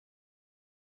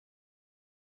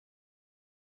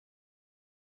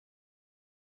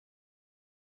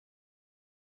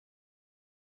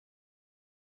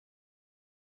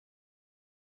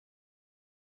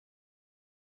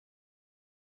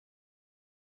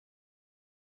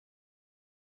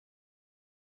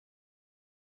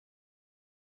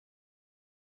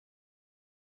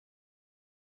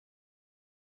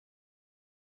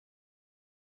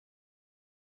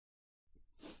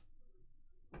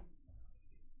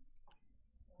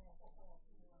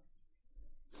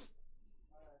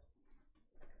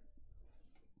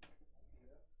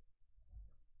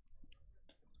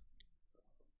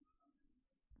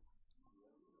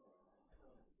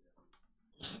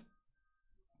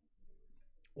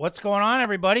What's going on,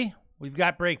 everybody? We've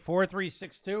got break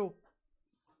 4362,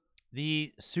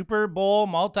 the Super Bowl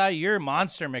multi-year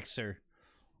monster mixer.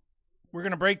 We're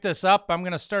going to break this up. I'm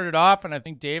going to start it off, and I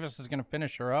think Davis is going to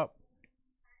finish her up.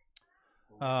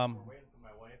 We're waiting for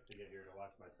my wife to get here to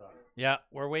watch my son. Yeah,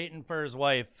 we're waiting for his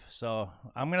wife. So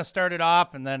I'm going to start it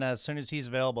off, and then as soon as he's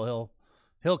available,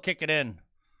 he'll kick it in.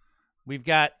 We've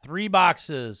got 3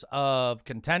 boxes of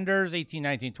Contenders, 18,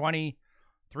 19, 20.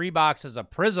 3 boxes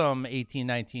of Prism, 18,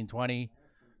 19, 20.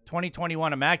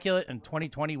 2021 Immaculate and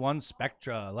 2021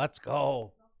 Spectra. Let's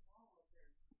go.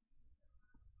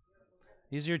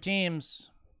 These are your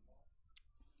teams.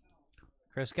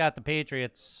 Chris got the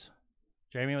Patriots.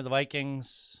 Jeremy with the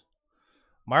Vikings.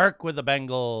 Mark with the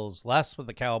Bengals. Les with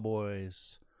the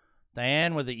Cowboys.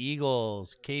 Diane with the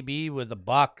Eagles. KB with the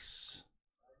Bucks.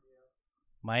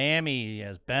 Miami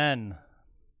has Ben.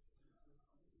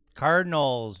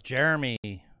 Cardinals, Jeremy.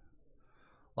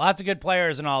 Lots of good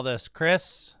players in all this.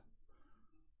 Chris.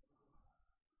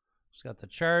 He's got the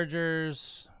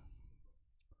Chargers.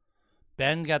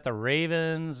 Ben got the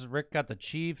Ravens. Rick got the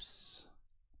Chiefs.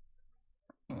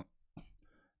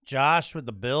 Josh with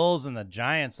the Bills and the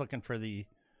Giants, looking for the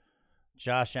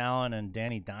Josh Allen and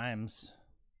Danny Dimes.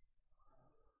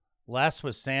 Les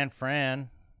with San Fran.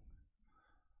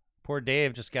 Poor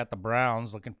Dave just got the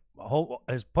Browns.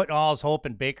 Is putting all his hope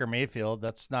in Baker Mayfield.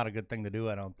 That's not a good thing to do,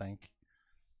 I don't think.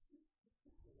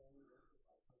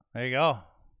 There you go. All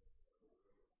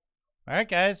right,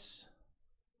 guys.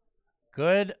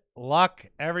 Good luck,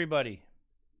 everybody.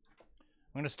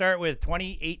 I'm going to start with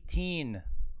 2018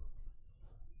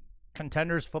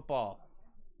 Contenders football.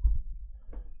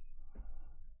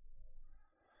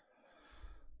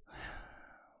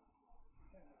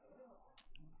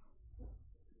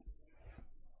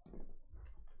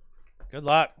 Good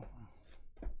luck.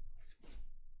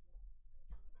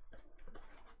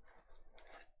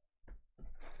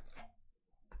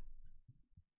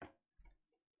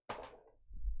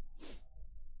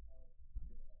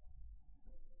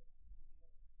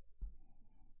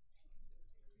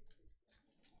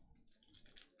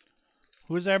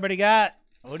 Who's everybody got?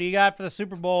 What do you got for the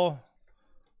Super Bowl?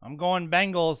 I'm going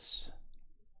Bengals.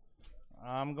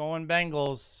 I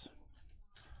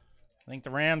think the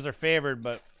Rams are favored,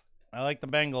 but I like the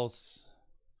Bengals.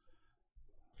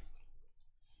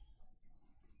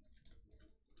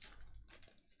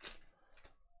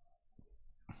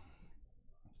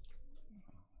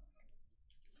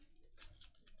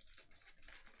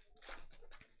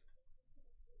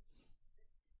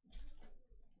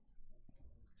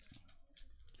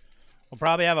 We'll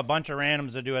probably have a bunch of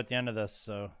randoms to do at the end of this,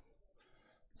 so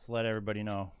just let everybody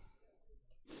know.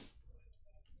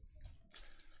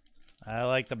 I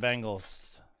like the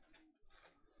Bengals.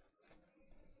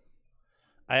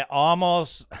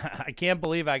 I can't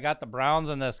believe I got the Browns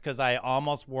in this because I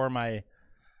almost wore my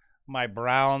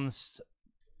Browns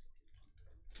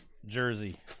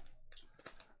jersey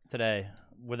today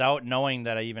without knowing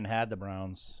that I even had the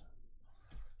Browns.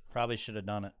 Probably should have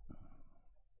done it.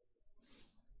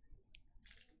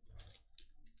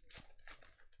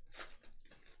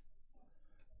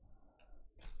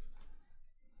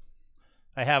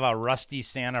 I have a Rusty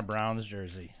Santa Browns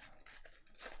jersey.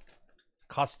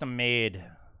 Custom made.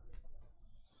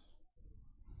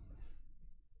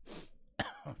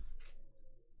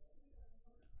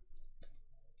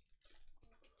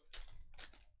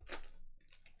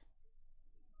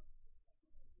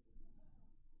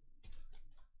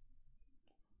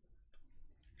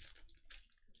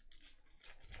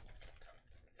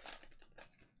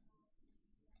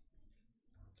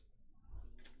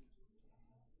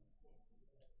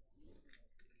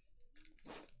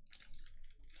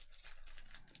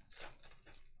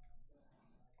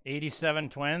 '87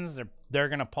 Twins. They're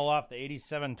gonna pull off the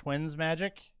 '87 Twins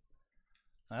magic.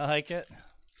 I like it.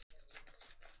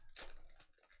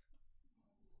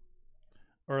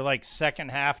 Or like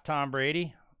second half Tom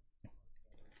Brady.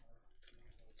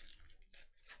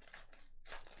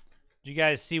 Did you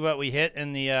guys see what we hit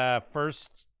in the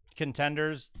first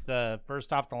contenders, the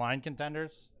first off the line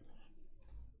contenders?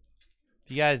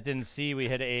 If you guys didn't see, we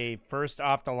hit a first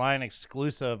off the line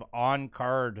exclusive on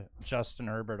card Justin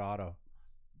Herbert auto.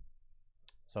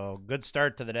 So good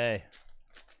start to the day.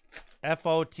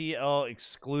 FOTL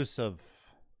exclusive.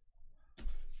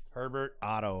 Herbert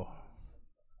auto.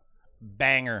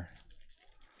 Banger.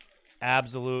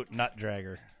 Absolute nut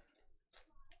dragger.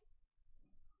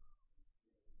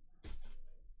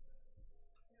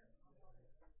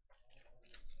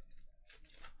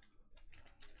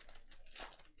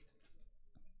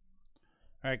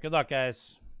 All right, good luck,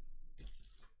 guys.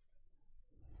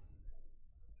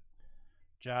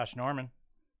 Josh Norman.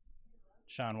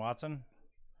 Deshaun Watson.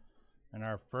 And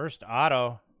our first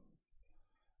auto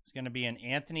is going to be an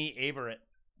Anthony Averett.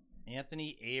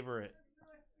 Anthony Averett.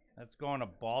 That's going to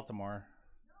Baltimore.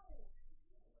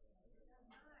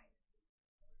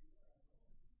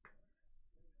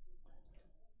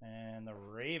 And the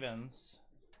Ravens.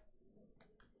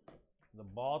 The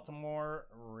Baltimore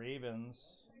Ravens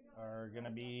are going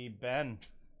to be Ben.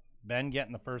 Ben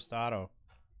getting the first auto.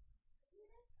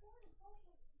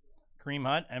 Kareem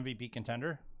Hunt, MVP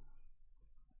contender.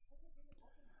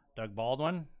 Doug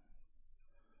Baldwin.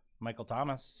 Michael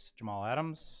Thomas. Jamal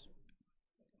Adams.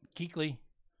 Kiko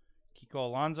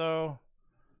Alonso.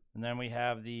 And then we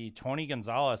have the Tony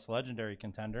Gonzalez, legendary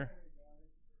contender.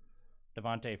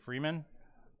 Devontae Freeman.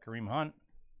 Kareem Hunt.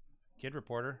 Kid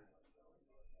Reporter.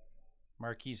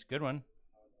 Marquise Goodwin.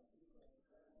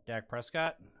 Dak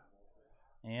Prescott.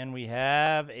 And we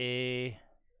have a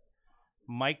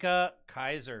Micah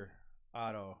Kiser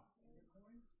auto.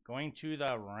 Going to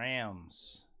the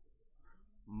Rams.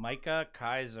 Micah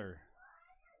Kiser.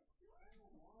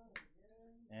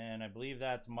 And I believe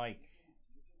that's Mike.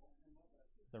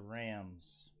 The Rams.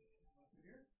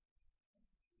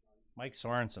 Mike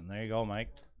Sorensen. There you go,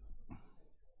 Mike.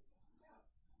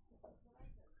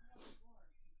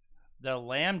 The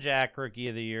Lambjack Rookie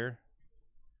of the Year.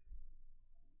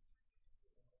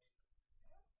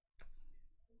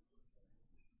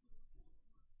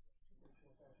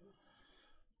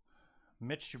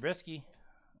 Mitch Trubisky.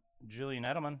 Julian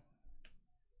Edelman.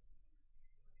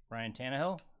 Ryan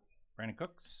Tannehill. Brandon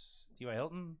Cooks. T.Y.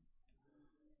 Hilton.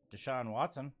 Deshaun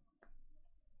Watson.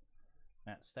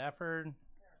 Matt Stafford.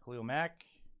 Khalil Mack.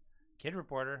 Kid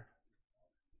Reporter.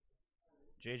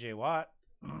 J.J. Watt.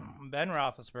 Ben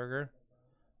Roethlisberger.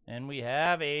 And we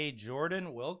have a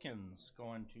Jordan Wilkins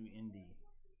going to Indy.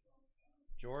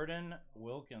 Jordan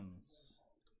Wilkins.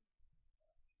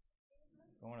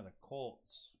 Going to the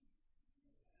Colts.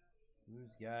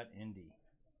 Who's got Indy?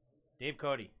 Dave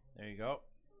Cody. There you go.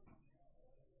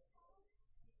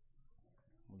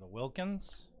 The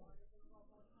Wilkins.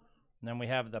 And then we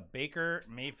have the Baker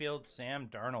Mayfield Sam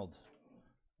Darnold.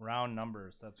 Round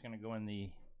numbers. That's going to go in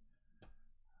the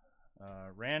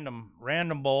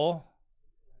random bowl.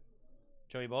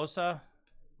 Joey Bosa,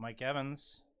 Mike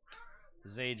Evans,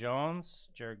 Zay Jones,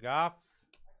 Jared Goff,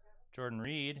 Jordan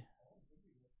Reed,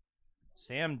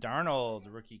 Sam Darnold,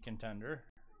 rookie contender.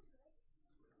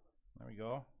 There we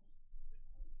go.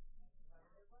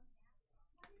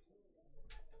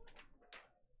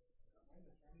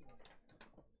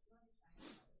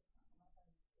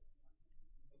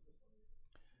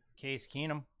 Case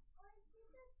Keenum,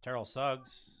 Terrell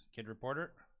Suggs, Kid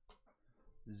Reporter,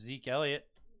 Zeke Elliott,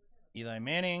 Eli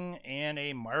Manning, and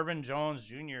a Marvin Jones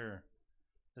Jr.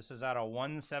 This is out of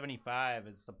 175.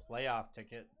 It's the playoff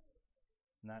ticket.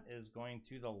 And that is going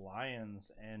to the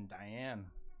Lions and Diane.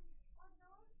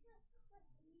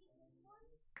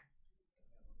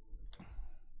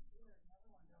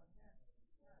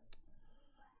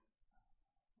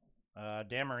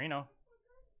 Dan Marino,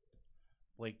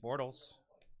 Blake Bortles,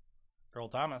 Earl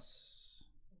Thomas,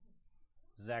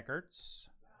 Zach Ertz,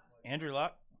 Andrew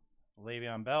Luck,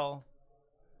 Le'Veon Bell,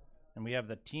 and we have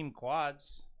the team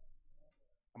quads.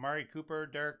 Amari Cooper,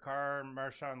 Derek Carr,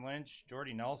 Marshawn Lynch,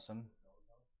 Jordy Nelson.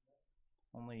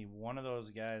 Only one of those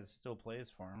guys still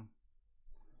plays for him.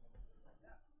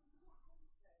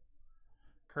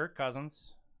 Kirk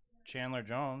Cousins, Chandler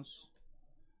Jones,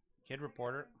 Kid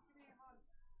Reporter,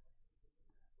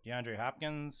 DeAndre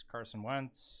Hopkins, Carson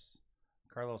Wentz,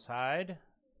 Carlos Hyde,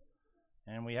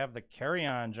 and we have the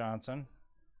Kerryon Johnson,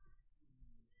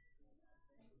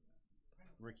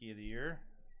 Rookie of the Year.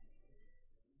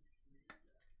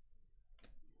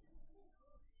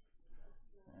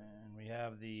 And we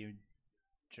have the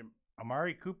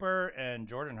Amari Cooper and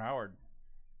Jordan Howard.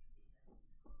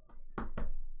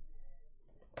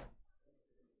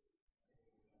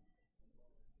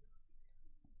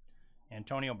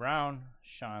 Antonio Brown,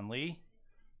 Sean Lee,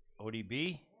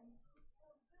 ODB.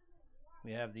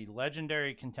 We have the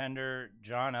legendary contender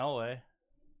John Elway,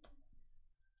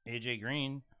 AJ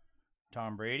Green,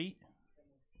 Tom Brady,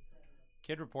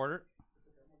 Kid Reporter,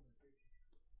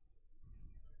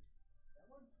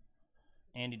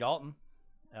 Andy Dalton,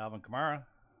 Alvin Kamara,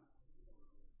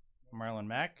 Marlon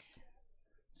Mack,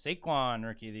 Saquon,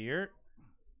 Rookie of the Year,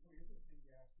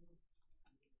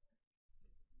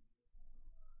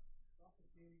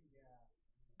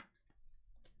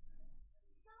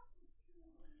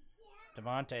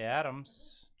 Devontae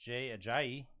Adams, Jay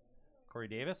Ajayi, Corey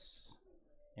Davis,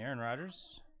 Aaron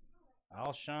Rodgers,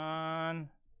 Alshon,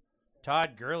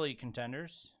 Todd Gurley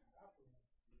contenders,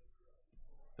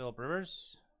 Phillip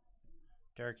Rivers,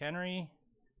 Derrick Henry,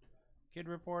 Kid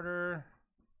Reporter,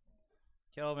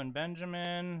 Kelvin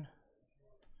Benjamin,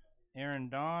 Aaron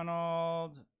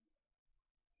Donald,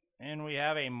 and we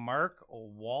have a Mark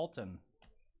Walton.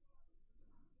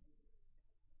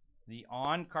 The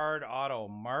on-card auto,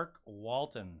 Mark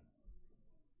Walton.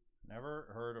 Never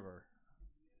heard of her.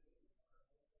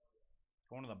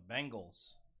 Going to the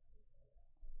Bengals.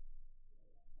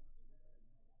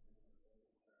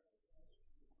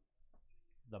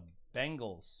 The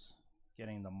Bengals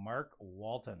getting the Mark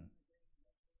Walton.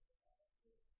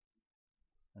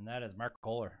 And that is Mark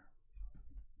Kohler.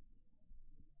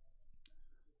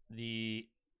 The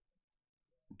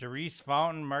Darius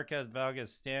Fountain, Marquez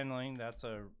Valdes-Scantling. That's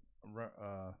a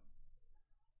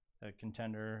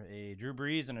contender. A Drew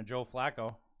Brees and a Joe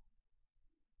Flacco.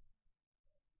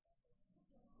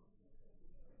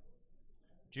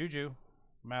 Juju,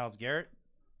 Myles Garrett,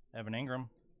 Evan Ingram.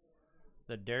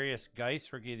 The Darius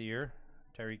Geis, Rookie of the Year,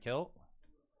 Tyreek Hill.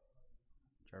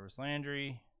 Jarvis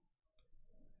Landry.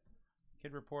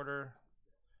 Kid Reporter,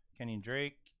 Kenny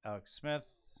Drake, Alex Smith.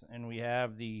 And we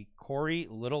have the Corey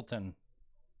Littleton.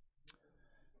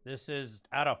 This is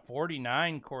out of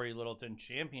 49 Corey Littleton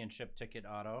championship ticket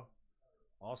auto.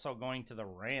 Also going to the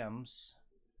Rams.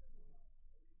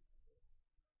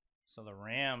 So the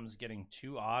Rams getting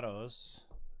 2 autos.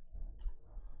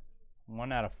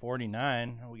 1 out of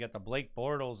 49. We got the Blake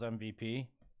Bortles MVP.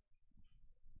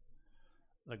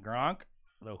 The Gronk,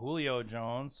 the Julio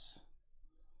Jones,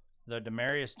 the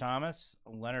Demaryius Thomas,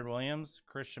 Leonard Williams,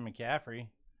 Christian McCaffrey,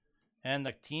 and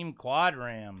the Team Quad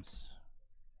Rams.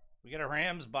 We got a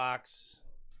Rams box.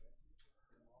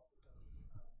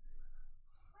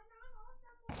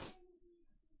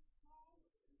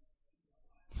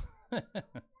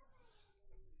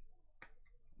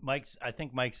 I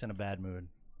think Mike's in a bad mood.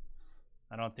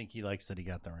 I don't think he likes that he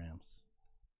got the Rams.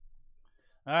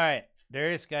 All right,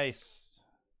 Darius Geis.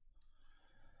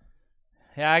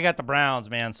 Yeah, I got the Browns,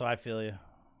 man, so I feel you.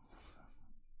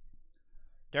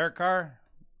 Derek Carr,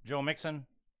 Joe Mixon,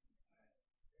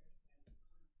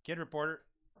 Kid Reporter,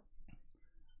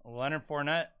 Leonard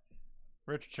Fournette,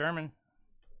 Richard Sherman,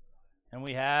 and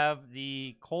we have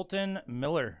the Colton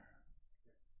Miller.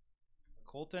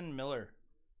 Colton Miller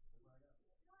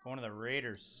going to the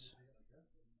Raiders.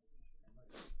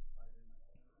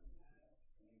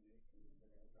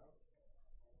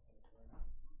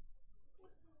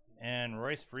 And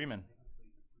Royce Freeman,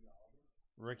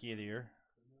 Rookie of the Year.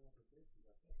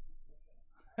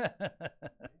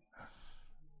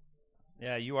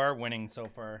 Yeah, you are winning so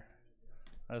far.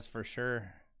 That's for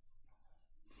sure.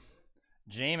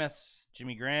 Jameis,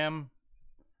 Jimmy Graham,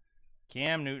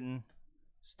 Cam Newton,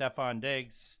 Stephon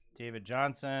Diggs, David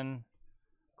Johnson,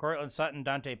 Cortland Sutton,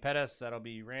 Dante Pettis. That'll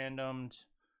be randomed.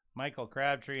 Michael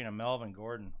Crabtree and a Melvin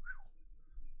Gordon.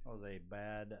 That was a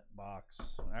bad box.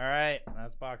 All right,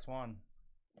 that's box 1.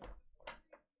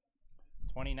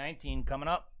 2019 coming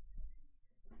up.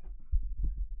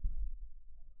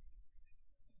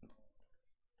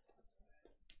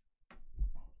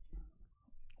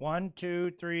 One,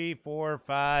 two, three, four,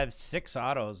 five, 6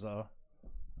 autos though.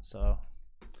 So,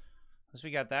 at least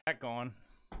we got that going.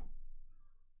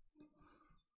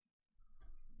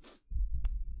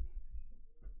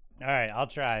 All right, I'll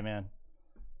try, man.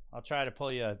 I'll try to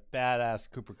pull you a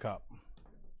badass Cooper Kupp.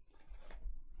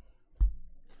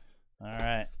 All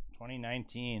right,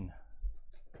 2019.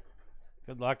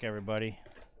 Good luck, everybody.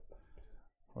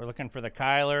 We're looking for the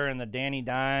Kyler and the Danny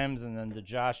Dimes, and then the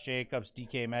Josh Jacobs,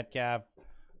 DK Metcalf,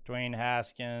 Dwayne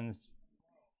Haskins,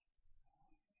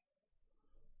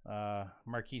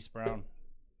 Marquise Brown.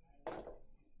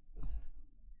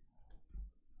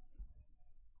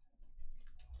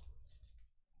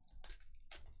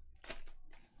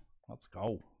 Let's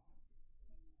go.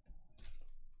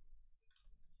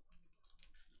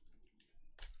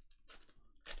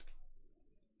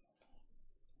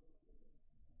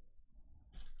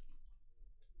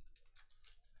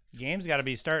 Game's got to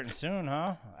be starting soon,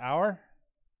 huh? Hour?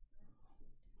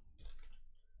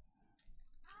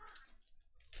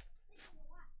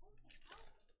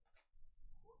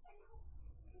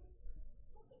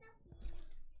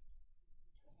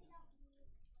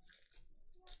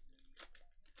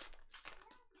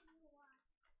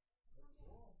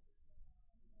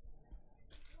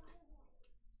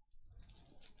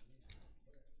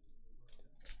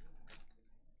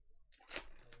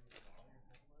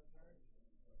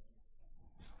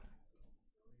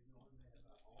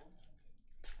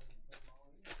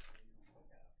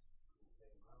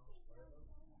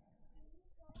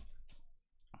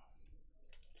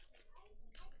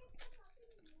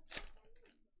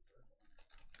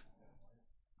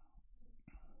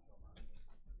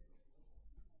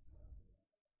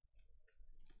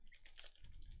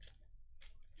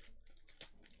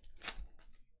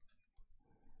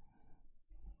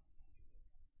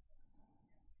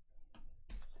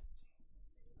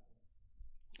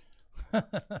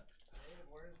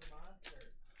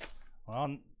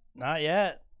 Well, not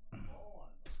yet.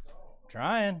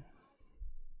 Trying.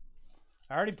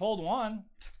 I already pulled one.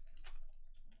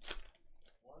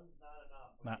 One's not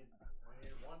enough. Not- We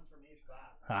need one from each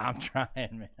box. I'm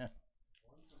trying, man.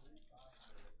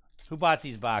 Who bought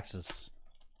these boxes?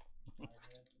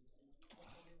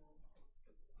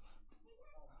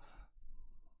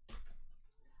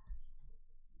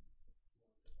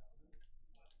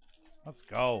 Let's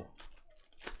go.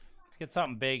 Let's get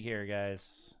something big here,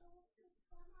 guys.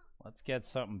 Let's get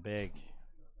something big.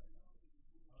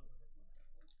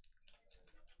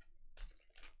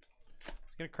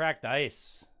 Let's get a cracked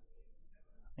ice.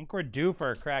 I think we're due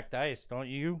for a cracked ice, don't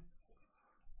you?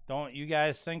 Don't you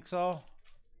guys think so?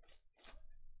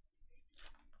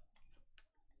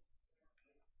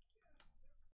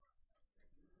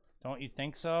 Don't you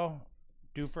think so?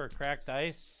 Due for a cracked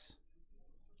ice?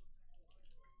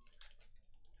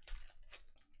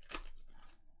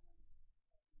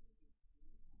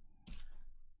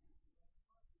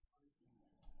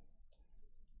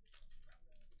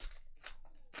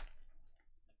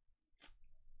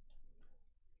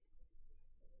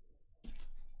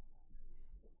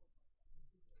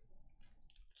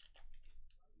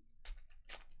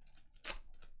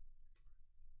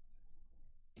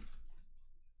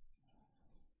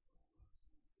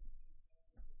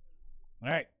 All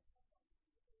right.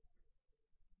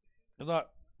 Good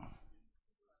luck.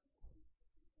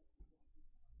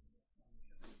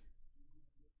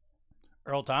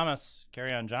 Earl Thomas,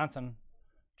 Kerryon Johnson,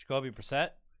 Jacoby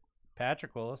Brissett,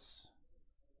 Patrick Willis,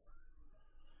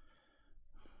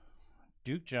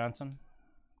 Duke Johnson,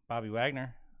 Bobby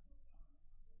Wagner,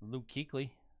 Luke Kuechly,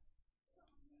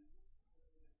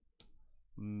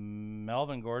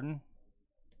 Melvin Gordon,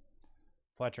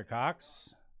 Fletcher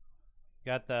Cox.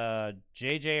 Got the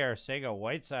J.J. Arcega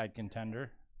Whiteside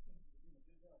contender,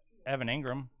 Evan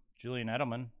Ingram, Julian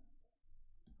Edelman,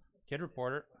 Kid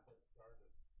Reporter,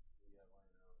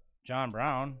 John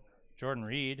Brown, Jordan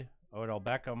Reed, Odell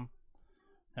Beckham.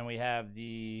 And we have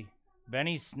the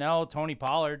Benny Snell, Tony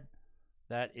Pollard.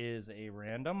 That is a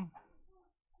random.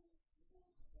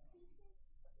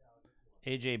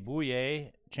 AJ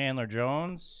Bouye, Chandler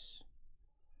Jones,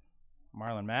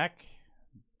 Marlon Mack,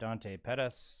 Dante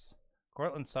Pettis,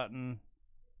 Cortland Sutton,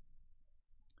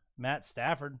 Matt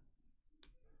Stafford,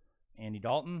 Andy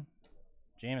Dalton,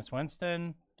 Jameis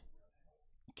Winston,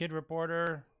 Kid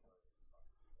Reporter.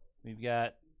 We've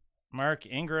got Mark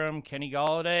Ingram, Kenny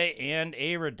Galladay, and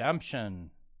a redemption.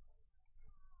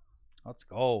 Let's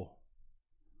go.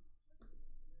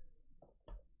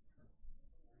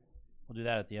 We'll do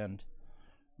that at the end.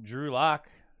 Drew Lock,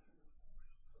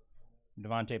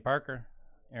 Devontae Parker,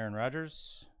 Aaron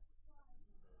Rodgers,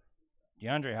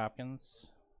 DeAndre Hopkins,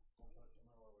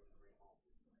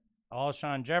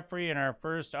 Alshon Jeffrey, and our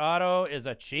first auto is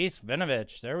a Chase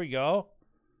Vinovich. There we go.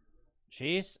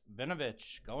 Chase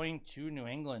Vinovich going to New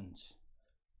England.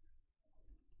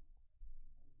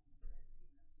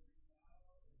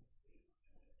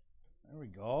 There we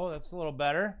go. That's a little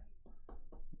better.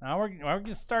 Now we're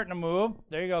just starting to move.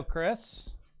 There you go,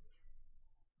 Chris.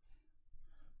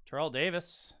 Terrell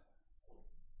Davis.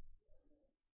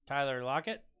 Tyler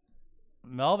Lockett.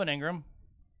 Melvin Ingram.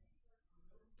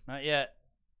 Not yet.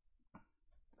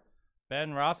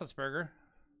 Ben Roethlisberger.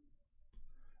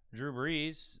 Drew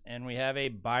Brees. And we have a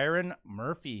Byron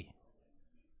Murphy.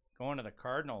 Going to the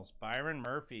Cardinals. Byron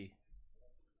Murphy.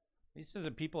 These are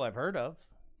the people I've heard of.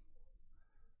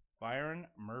 Byron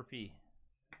Murphy.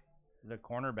 The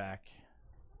cornerback.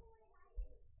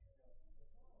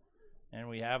 And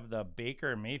we have the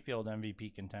Baker Mayfield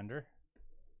MVP contender.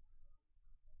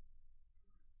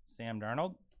 Sam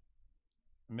Darnold.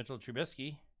 Mitchell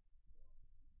Trubisky.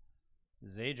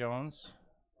 Zay Jones.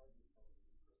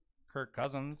 Kirk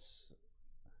Cousins.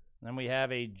 Then we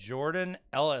have a Jordan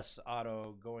Ellis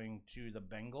auto going to the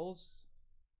Bengals.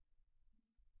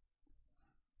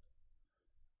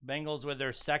 Bengals with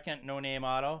their second no-name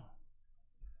auto.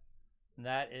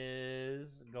 That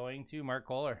is going to Mark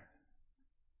Kohler.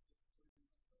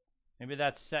 Maybe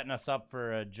that's setting us up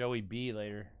for a Joey B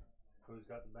later. Who's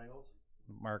got the Bengals?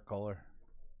 Mark Kohler.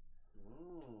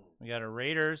 We got a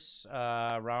Raiders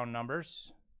round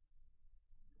numbers.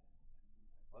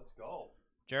 Let's go.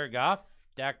 Jared Goff,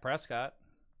 Dak Prescott,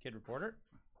 Kid Reporter.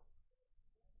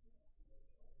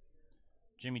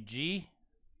 Jimmy G,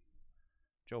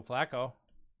 Joe Flacco,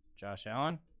 Josh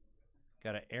Allen.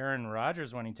 Got an Aaron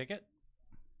Rodgers winning ticket.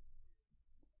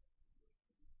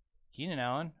 Keenan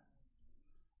Allen,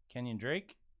 Kenyon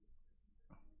Drake,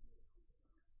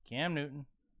 Cam Newton,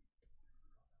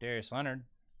 Darius Leonard.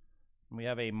 And we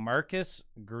have a Marcus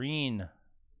Green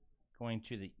Going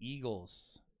to the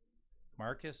Eagles,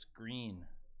 Marcus Green.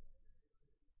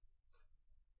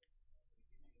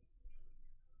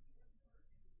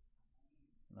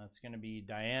 That's going to be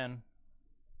Diane.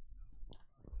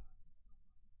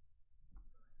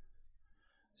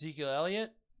 Ezekiel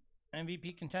Elliott,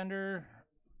 MVP contender.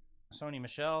 Sony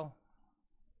Michel.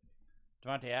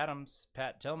 Devontae Adams,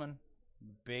 Pat Tillman,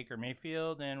 Baker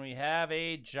Mayfield, and we have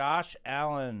a Josh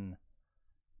Allen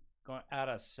going out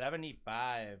of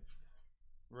 75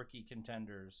 rookie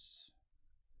contenders.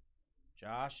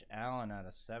 Josh Allen out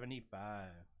of 75.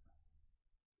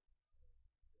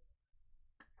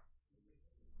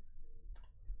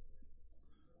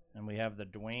 And we have the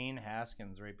Dwayne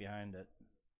Haskins right behind it.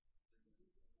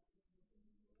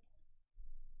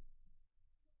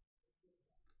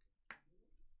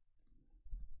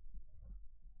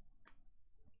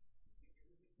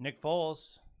 Nick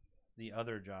Foles, the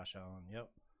other Josh Allen. Yep.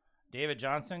 David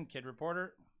Johnson, Kid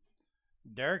Reporter.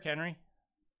 Derrick Henry.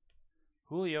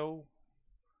 Julio.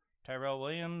 Tyrell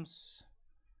Williams.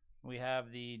 We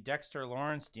have the Dexter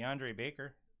Lawrence, DeAndre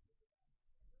Baker.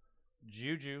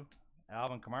 Juju,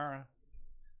 Alvin Kamara.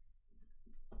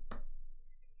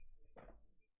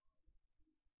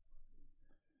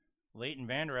 Leighton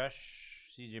Vander Esch,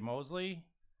 CJ Mosley.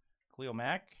 Khalil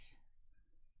Mack.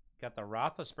 Got the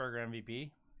Roethlisberger MVP.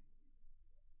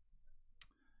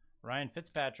 Ryan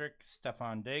Fitzpatrick,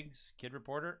 Stephon Diggs, Kid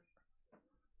Reporter.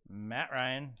 Matt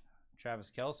Ryan,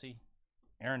 Travis Kelce,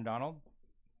 Aaron Donald.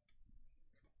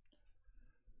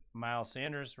 Miles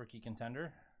Sanders, rookie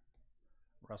contender.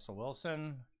 Russell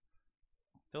Wilson.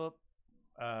 Philip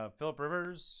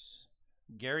Rivers.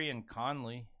 Gary and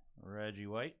Conley. Reggie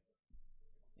White.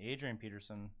 Adrian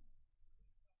Peterson.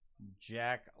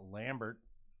 Jack Lambert.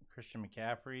 Christian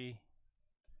McCaffrey.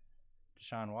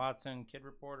 Deshaun Watson, Kid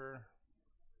Reporter.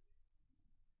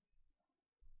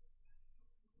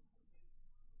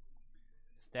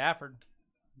 Stafford,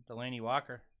 Delaney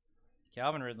Walker,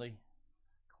 Calvin Ridley,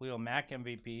 Khalil Mack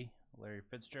MVP, Larry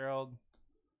Fitzgerald,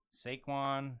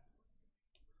 Saquon,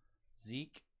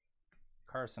 Zeke,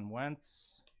 Carson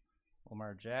Wentz,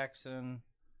 Lamar Jackson.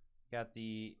 Got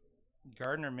the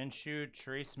Gardner Minshew,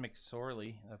 Trace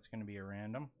McSorley. That's going to be a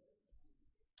random.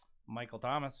 Michael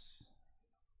Thomas,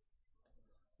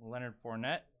 Leonard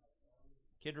Fournette,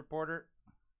 Kid Reporter,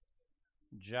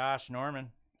 Josh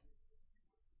Norman,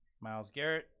 Myles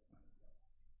Garrett,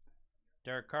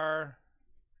 Derek Carr.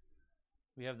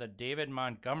 We have the David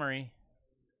Montgomery,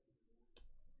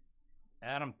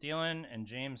 Adam Thielen, and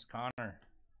James Conner.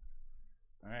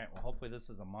 All right, well, hopefully this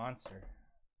is a monster.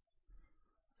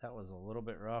 That was a little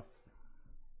bit rough.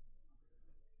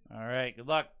 All right, good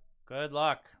luck. Good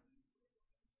luck.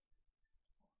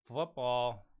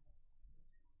 Football.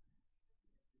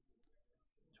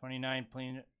 29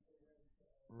 plain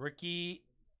rookie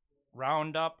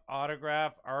roundup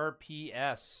autograph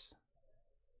RPS.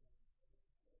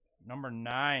 Number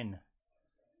 9.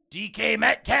 DK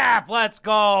Metcalf. Let's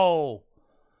go.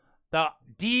 The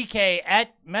DK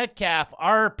at Metcalf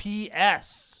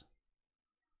RPS.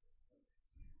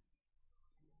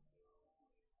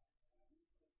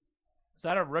 Is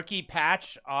that a rookie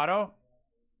patch auto?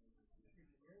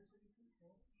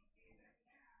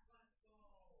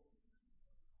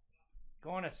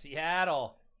 Going to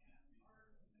Seattle.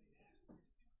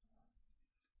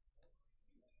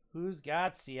 Who's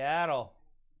got Seattle?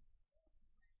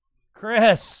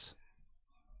 Chris.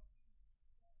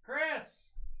 Chris.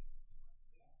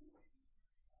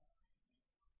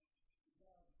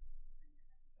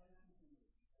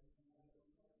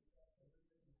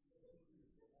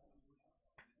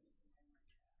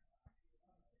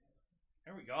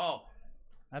 There we go.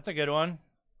 That's a good one.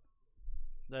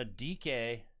 The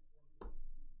DK.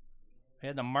 We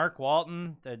had the Mark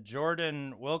Walton, the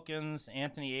Jordan Wilkins,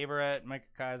 Anthony Averett, Micah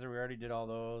Kaiser. We already did all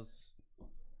those.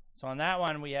 So on that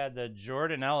one, we had the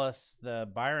Jordan Ellis, the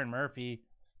Byron Murphy,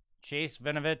 Chase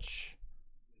Vinovich,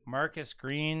 Marcus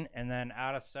Green, and then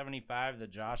out of 75, the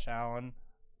Josh Allen,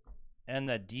 and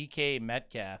the DK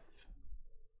Metcalf.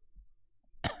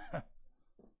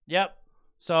 Yep.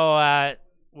 So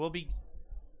we'll be...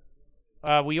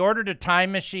 we ordered a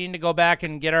time machine to go back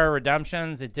and get our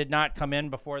redemptions. It did not come in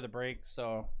before the break,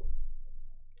 so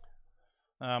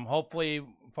hopefully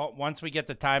once we get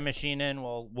the time machine in,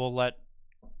 we'll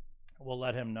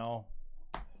let him know.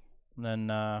 And then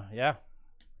yeah.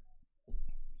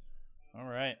 All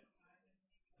right.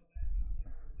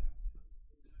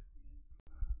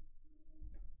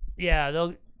 Yeah,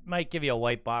 they'll might give you a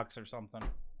white box or something.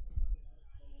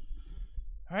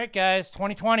 All right, guys,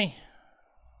 2020.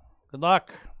 Good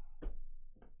luck.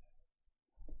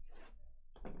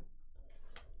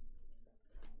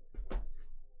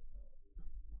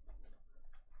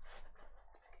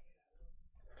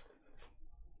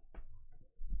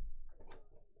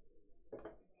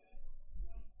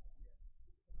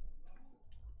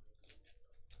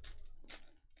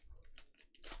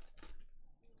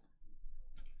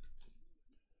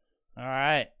 All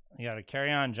right. You got a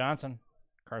Kerryon Johnson,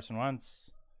 Carson Wentz,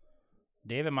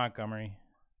 David Montgomery,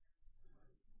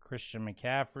 Christian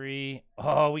McCaffrey.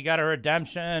 Oh, we got a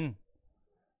redemption.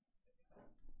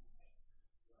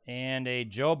 And a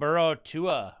Joe Burrow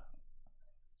Tua.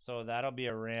 So that'll be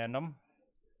a random.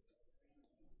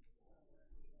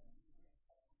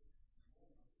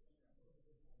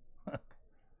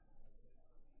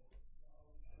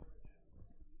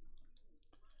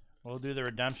 We'll do the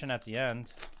redemption at the end.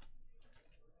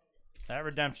 That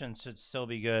redemption should still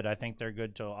be good. I think they're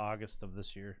good till August of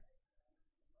this year.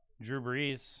 Drew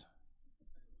Brees,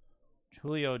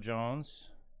 Julio Jones,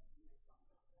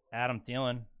 Adam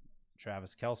Thielen,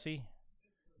 Travis Kelce,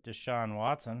 Deshaun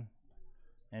Watson,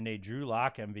 and a Drew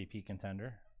Lock MVP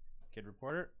contender. Kid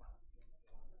Reporter.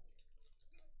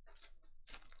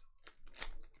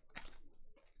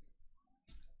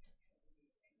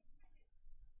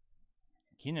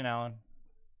 Keenan Allen,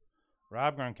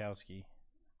 Rob Gronkowski,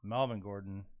 Melvin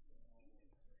Gordon,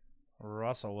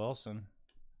 Russell Wilson,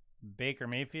 Baker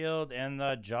Mayfield, and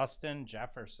the Justin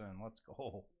Jefferson. Let's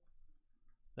go.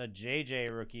 The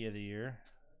JJ Rookie of the Year.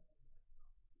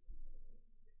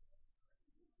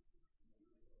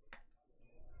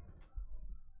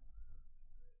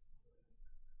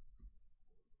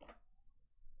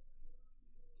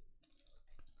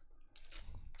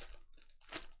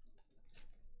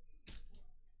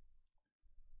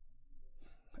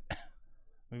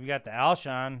 We've got the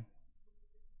Alshon,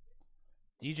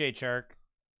 DJ Chark,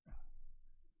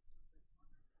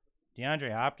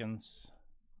 DeAndre Hopkins,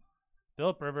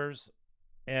 Phillip Rivers,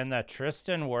 and the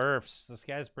Tristan Wirfs. This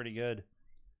guy's pretty good.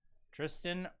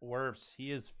 Tristan Wirfs.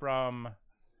 He is from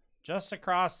just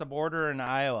across the border in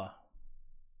Iowa.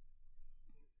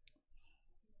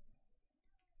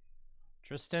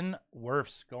 Tristan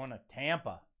Wirfs going to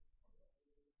Tampa.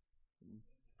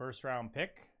 First round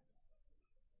pick.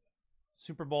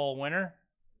 Super Bowl winner,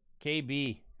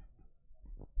 KB.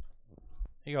 There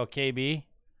you go, KB.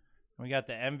 We got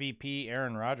the MVP,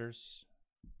 Aaron Rodgers.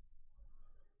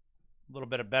 A little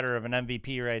bit better of an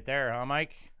MVP right there, huh,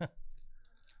 Mike?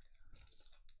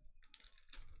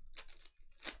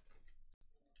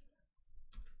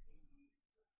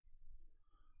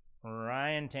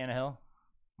 Ryan Tannehill,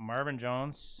 Marvin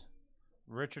Jones,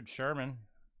 Richard Sherman,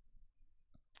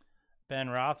 Ben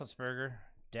Roethlisberger,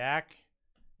 Dak,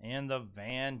 and the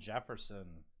Van Jefferson.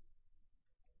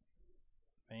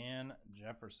 Van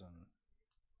Jefferson.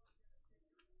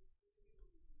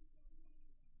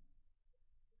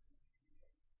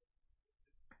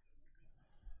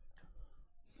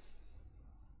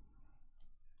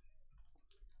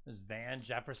 Is Van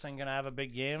Jefferson going to have a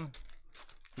big game?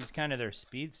 He's kind of their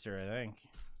speedster, I think.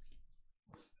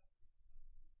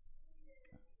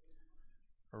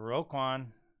 Roquan,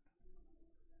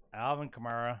 Alvin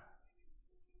Kamara,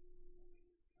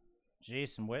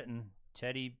 Jason Witten,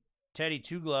 Teddy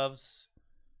Two Gloves,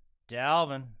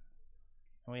 Dalvin.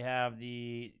 And we have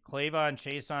the Clavon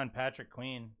Chason Patrick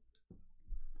Queen.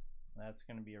 That's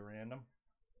going to be a random.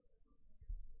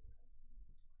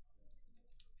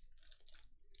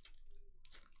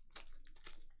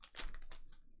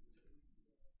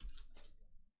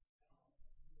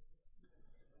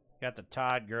 Got the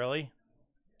Todd Gurley,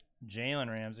 Jalen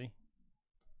Ramsey,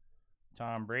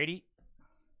 Tom Brady,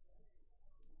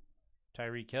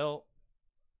 Tyreek Hill,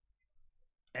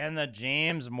 and the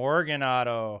James Morgan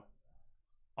auto.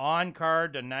 On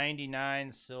card to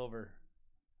 99 silver.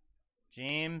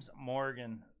 James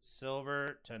Morgan,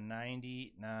 silver to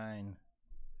 99.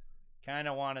 Kind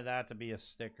of wanted that to be a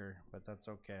sticker, but that's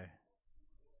okay.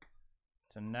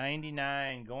 To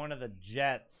 99, going to the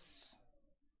Jets.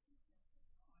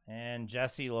 And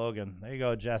Jesse Logan. There you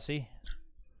go, Jesse.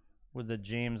 With the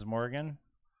James Morgan.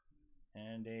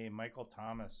 And a Michael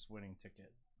Thomas winning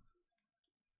ticket.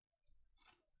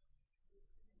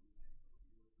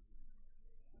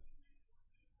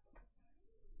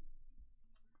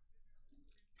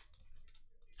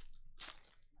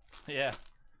 Yeah.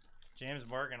 James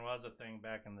Morgan was a thing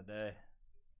back in the day.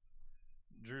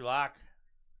 Drew Lock.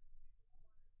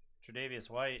 Tre'Davious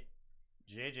White.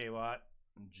 J.J. Watt.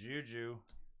 Juju.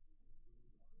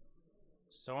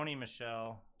 Sony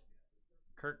Michel.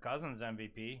 Kirk Cousins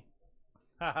MVP.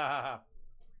 Ha ha ha.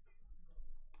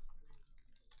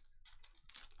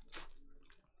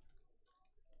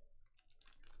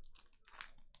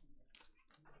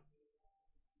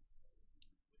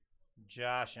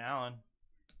 Josh Allen.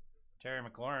 Terry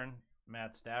McLaurin.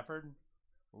 Matt Stafford.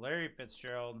 Larry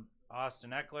Fitzgerald.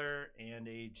 Austin Eckler. And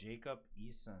a Jacob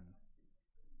Eason.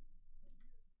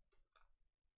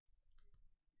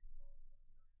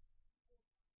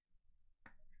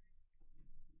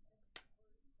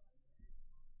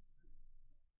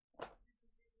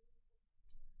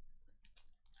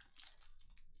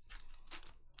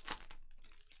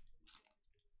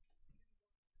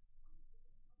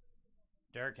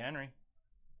 Derrick Henry.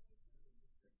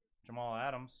 Jamal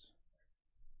Adams.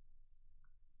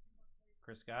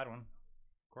 Chris Godwin.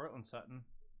 Cortland Sutton.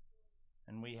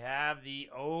 And we have the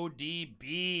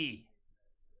ODB.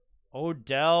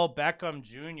 Odell Beckham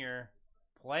Jr.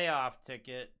 playoff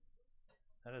ticket.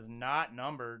 That is not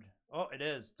numbered. Oh, it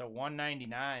is. To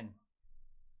 199.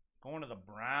 Going to the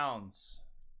Browns.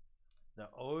 The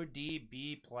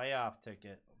ODB playoff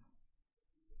ticket.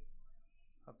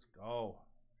 Let's go.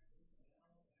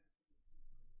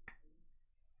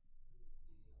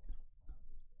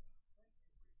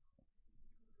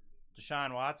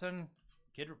 Deshaun Watson,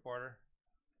 Kid Reporter.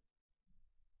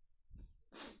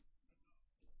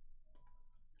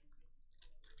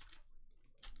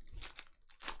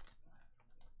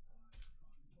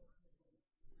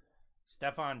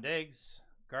 Stephon Diggs,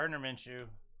 Gardner Minshew,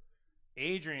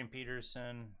 Adrian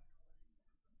Peterson,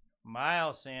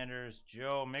 Miles Sanders,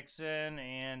 Joe Mixon,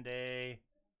 and a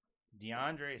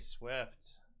DeAndre Swift.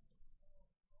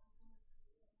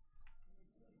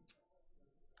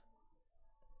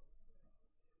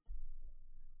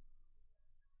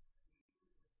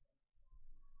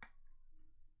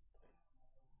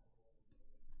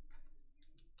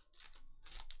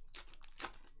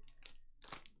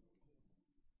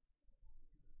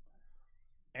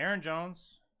 Aaron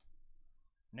Jones,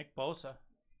 Nick Bosa,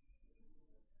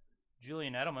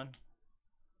 Julian Edelman,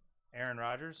 Aaron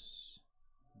Rodgers,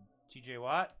 TJ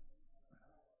Watt,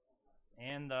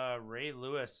 and Ray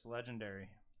Lewis Legendary.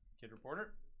 Kid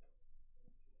Reporter.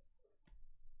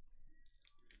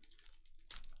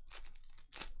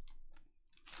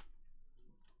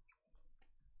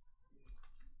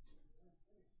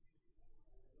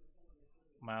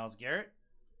 Myles Garrett,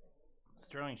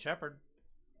 Sterling Shepard,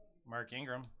 Mark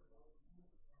Ingram,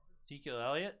 Ezekiel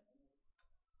Elliott,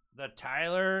 the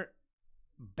Tyler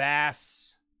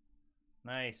Bass.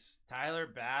 Nice. Tyler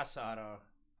Bass auto.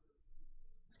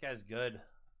 This guy's good.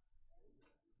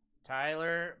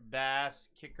 Tyler Bass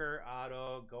kicker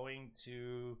auto going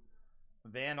to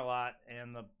Vandalot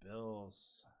and the Bills.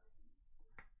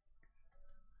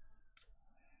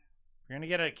 If you're going to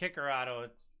get a kicker auto,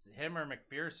 it's him or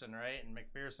McPherson, right? And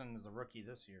McPherson is a rookie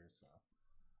this year, so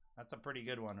that's a pretty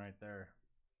good one right there.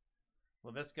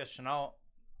 Laviska Shenault.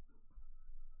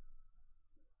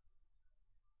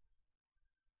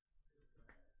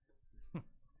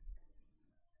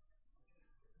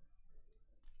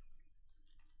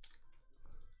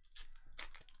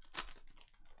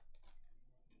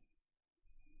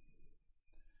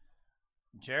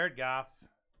 Jared Goff,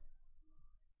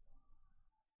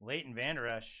 Leighton Vander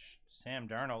Esch, Sam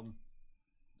Darnold,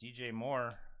 DJ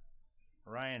Moore,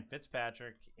 Ryan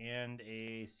Fitzpatrick, and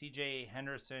a CJ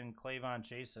Henderson, Clavon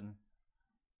Chasen.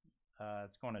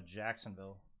 It's going to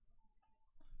Jacksonville.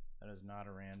 That is not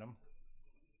a random.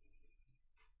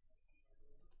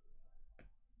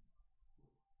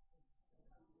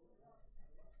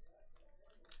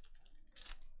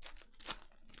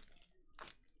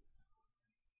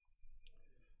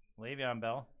 Le'Veon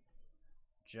Bell,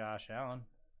 Josh Allen,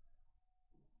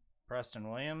 Preston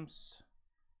Williams,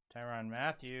 Tyrann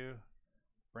Mathieu,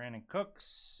 Brandon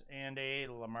Cooks, and a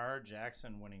Lamar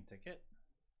Jackson winning ticket.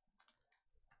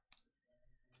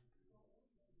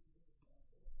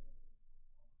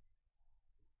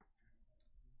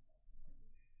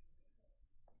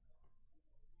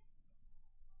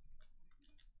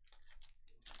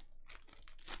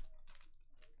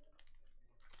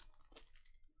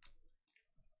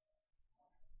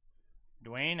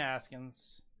 Dwayne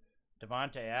Haskins,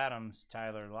 Devontae Adams,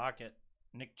 Tyler Lockett,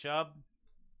 Nick Chubb.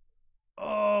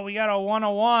 Oh, we got a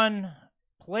 101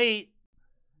 plate.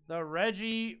 The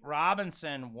Reggie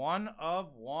Robinson, 1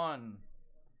 of 1.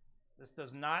 This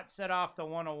does not set off the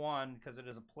 101 because it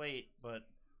is a plate, but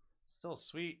still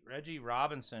sweet. Reggie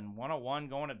Robinson, 101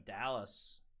 going to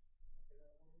Dallas.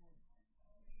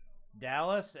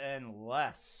 Dallas and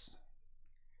Les.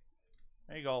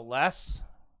 There you go, Les.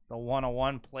 The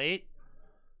 101 plate.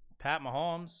 Pat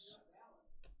Mahomes.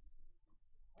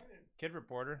 Kid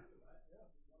Reporter.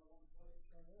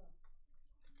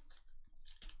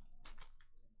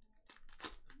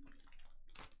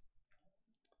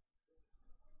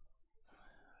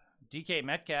 DK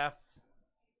Metcalf.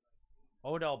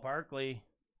 Odell Barkley.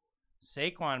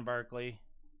 Saquon Barkley.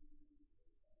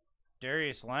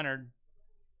 Darius Leonard.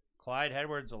 Clyde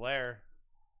Edwards-Helaire.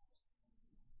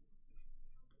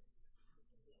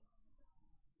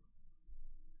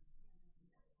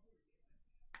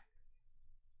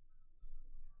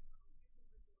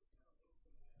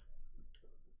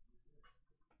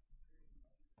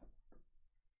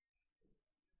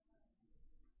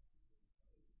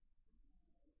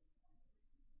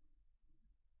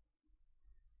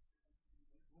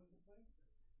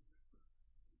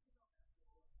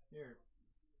 Here.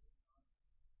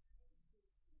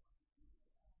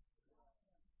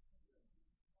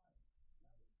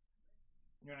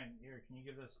 Here, can you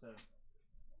give this to...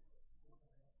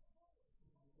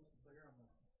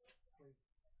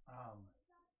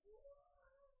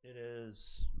 it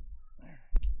is... There,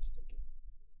 just take it.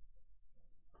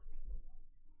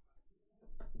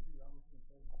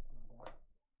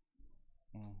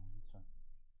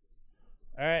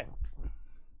 All right.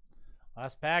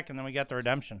 Last pack, and then we got the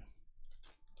redemption.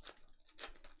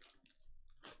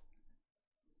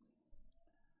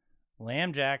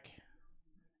 Lambjack,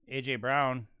 A.J.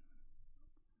 Brown,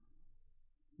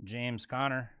 James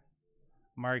Conner,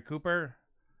 Amari Cooper,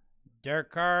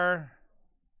 Derek Carr,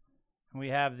 and we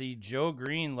have the Joe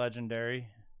Green legendary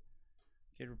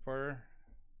kid reporter,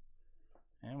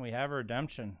 and we have a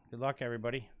redemption. Good luck,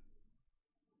 everybody.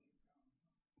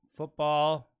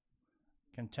 Football,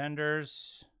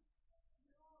 contenders,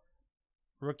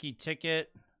 rookie ticket,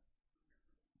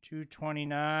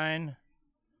 229.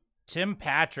 Tim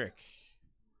Patrick.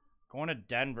 Going to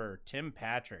Denver. Tim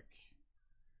Patrick.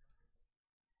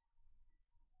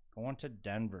 Going to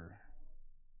Denver.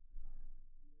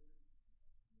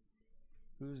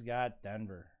 Who's got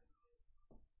Denver?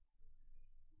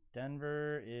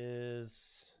 Denver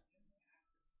is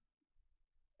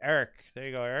Eric. There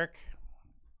you go, Eric.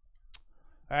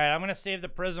 All right, I'm going to save the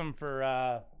Prism for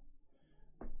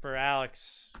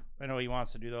Alex. I know he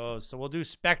wants to do those. So we'll do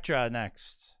Spectra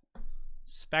next.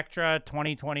 Spectra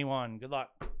 2021. Good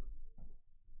luck.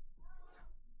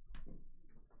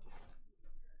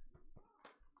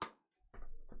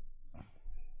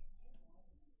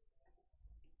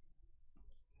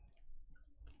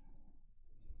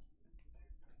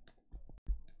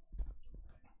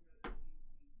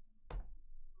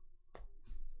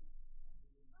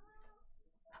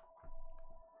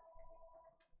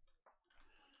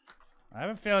 I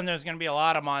have a feeling there's going to be a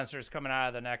lot of monsters coming out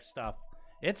of the next stuff.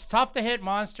 It's tough to hit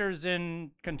monsters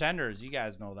in contenders. You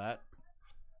guys know that.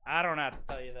 I don't have to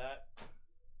tell you that.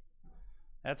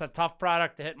 That's a tough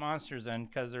product to hit monsters in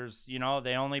because there's, you know,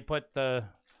 they only put the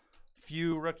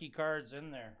few rookie cards in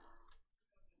there.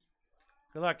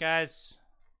 Good luck, guys.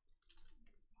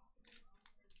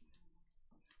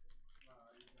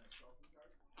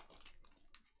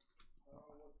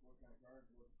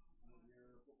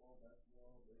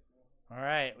 All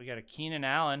right, we got a Keenan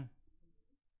Allen.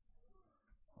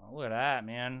 Oh, look at that,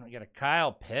 man. We got a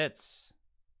Kyle Pitts.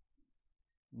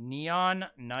 Neon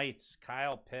Knights,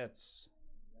 Kyle Pitts.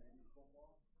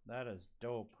 That is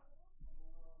dope.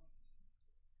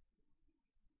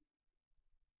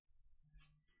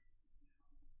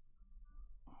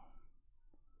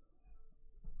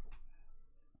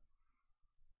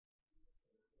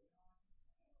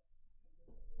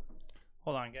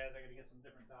 Hold on, guys. I got to get some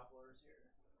different top loaders here.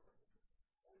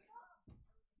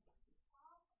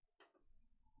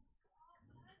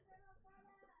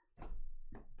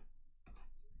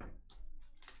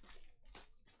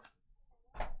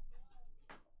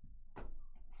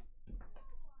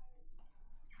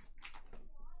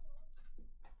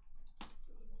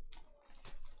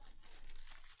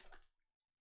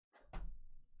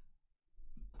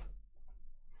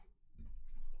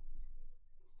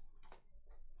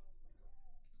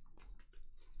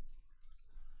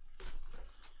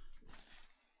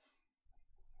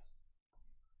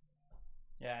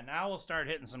 Yeah, now we'll start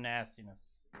hitting some nastiness.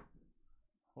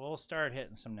 We'll start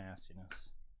hitting some nastiness.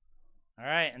 All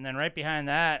right, and then right behind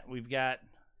that, we've got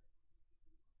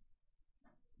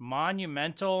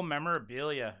Monumental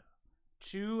Memorabilia.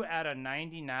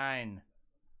 2/99.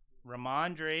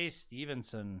 Ramondre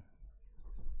Stevenson.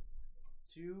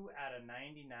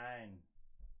 2/99.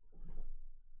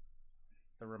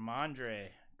 The Ramondre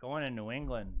going in New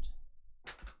England.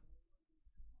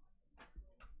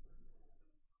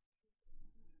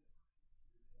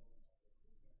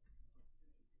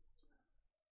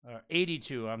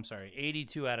 82, I'm sorry.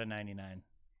 82/99.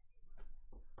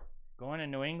 Going to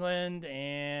New England,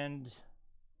 and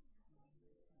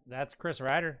that's Chris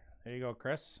Ryder. There you go,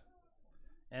 Chris.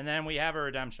 And then we have a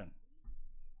redemption.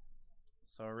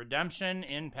 So a redemption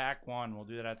in pack 1. We'll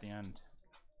do that at the end.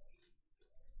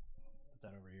 Put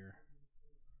that over here.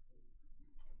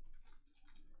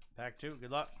 Pack 2,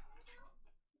 good luck.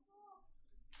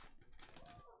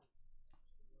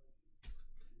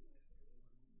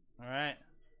 All right.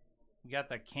 We got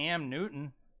the Cam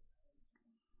Newton.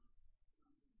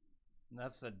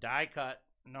 That's the die cut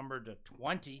number to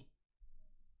 20.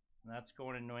 And that's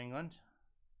going to New England.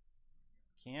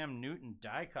 Cam Newton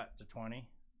die cut to 20.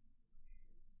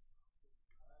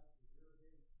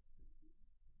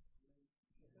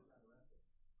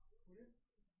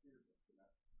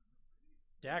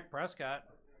 Dak Prescott.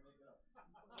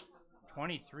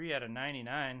 23 out of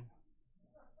 99.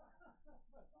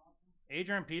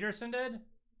 Adrian Peterson did?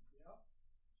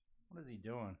 What is he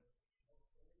doing?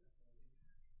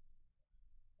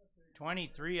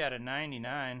 23 out of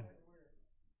 99.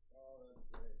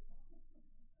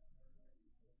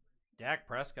 Dak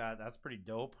Prescott, that's pretty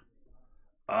dope.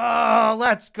 Oh,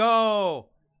 let's go.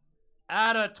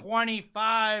 Out of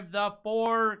 25, the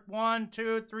 4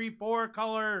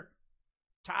 color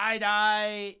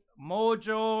tie-dye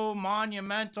Mojo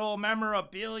Monumental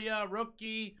Memorabilia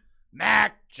rookie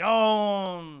Mac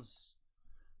Jones.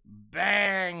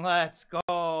 Bang, let's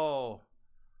go.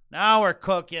 Now we're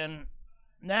cooking.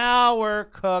 Now we're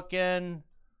cooking.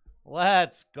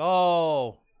 Let's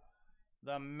go.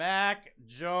 The Mac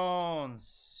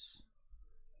Jones.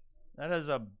 That is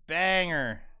a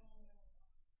banger.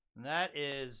 And that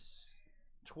is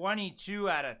 22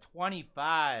 out of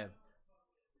 25.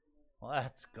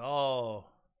 Let's go.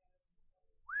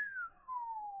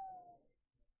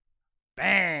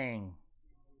 Bang.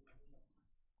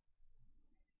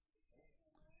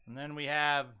 And then we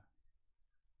have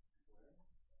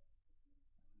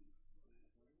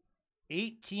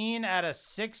 18 out of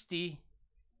 60.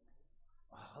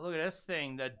 Oh, look at this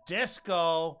thing. The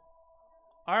Disco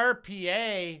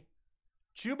RPA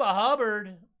Chuba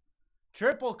Hubbard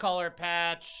triple color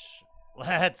patch.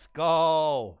 Let's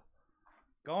go.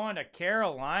 Going to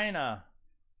Carolina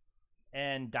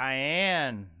and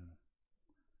Diane.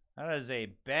 That is a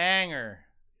banger.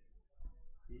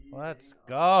 Let's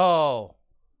go.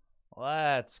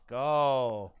 Let's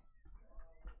go.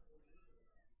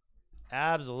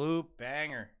 Absolute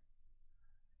banger.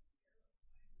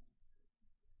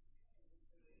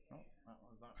 Oh, that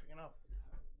one's not big enough.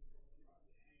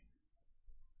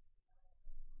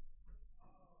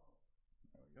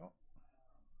 There we go.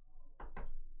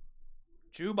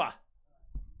 Chuba.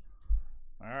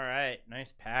 All right,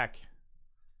 nice pack.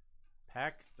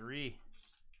 Pack 3.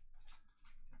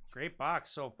 Great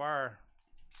box so far.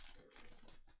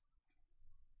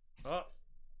 Oh,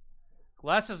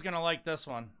 Les is going to like this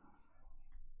one.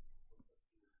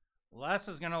 Les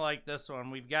is going to like this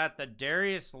one. We've got the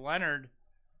Darius Leonard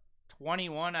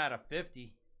 21 out of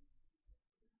 50.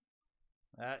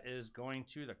 That is going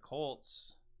to the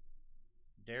Colts.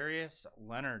 Darius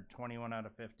Leonard 21 out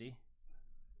of 50.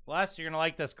 Les, you're going to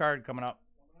like this card coming up.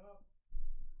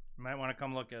 You might want to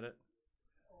come look at it.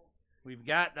 We've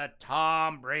got the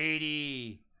Tom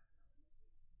Brady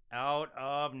out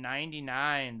of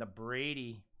 99. The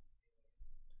Brady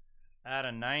out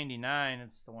of 99.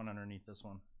 It's the one underneath this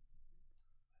one.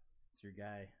 It's your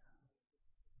guy.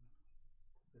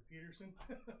 The Peterson?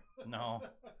 No.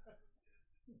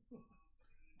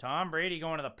 Tom Brady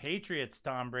going to the Patriots.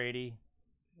 Tom Brady.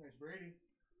 Nice Brady.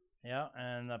 Yeah,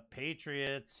 and the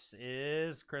Patriots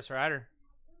is Chris Ryder.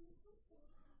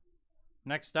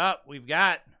 Next up, we've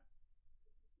got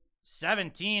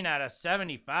 17 out of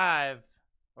 75.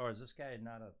 Or is this guy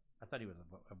not a... I thought he was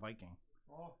a Viking.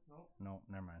 Oh, no. No,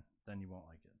 never mind. Then you won't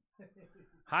like it.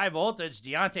 High voltage,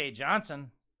 Deontay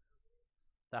Johnson.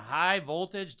 The high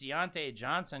voltage, Deontay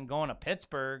Johnson going to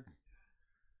Pittsburgh.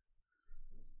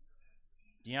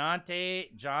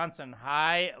 Deontay Johnson,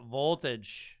 high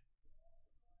voltage.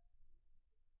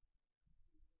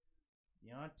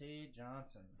 Deontay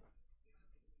Johnson.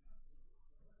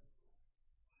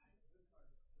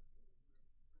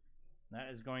 That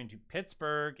is going to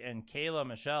Pittsburgh and Kayla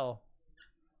Michelle.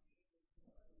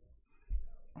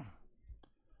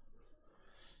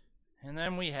 And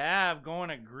then we have going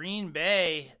to Green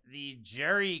Bay, the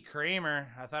Jerry Kramer.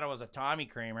 I thought it was a Tommy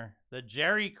Kramer. The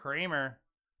Jerry Kramer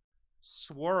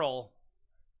swirl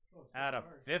out of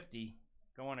 50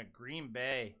 going to Green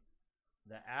Bay.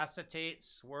 The acetate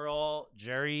swirl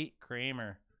Jerry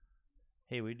Kramer.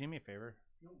 Hey, will you do me a favor?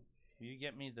 Will you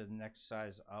get me the next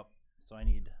size up? So I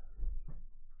need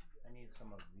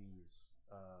some of these,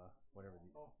 whatever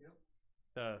these. Oh,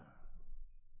 yep.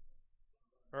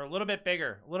 Or a little bit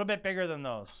bigger than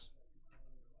those.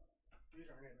 These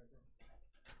aren't it, I think.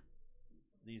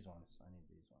 These ones, I need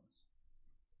these ones.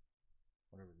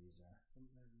 Whatever these are.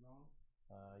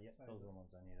 Yep, those are the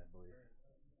ones I need, I believe.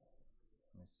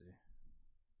 Let me see.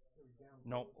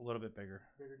 Nope, a little bit bigger.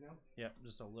 Bigger now? Yep,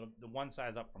 just a little, the one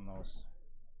size up from those.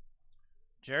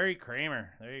 Jerry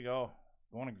Kramer, there you go.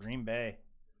 Going to Green Bay.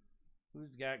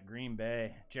 Who's got Green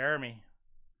Bay? Jeremy.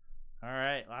 All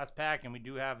right, last pack, and we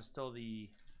do have still the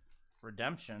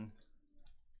redemption.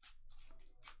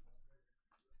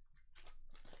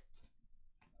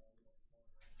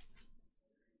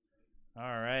 All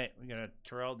right, we got a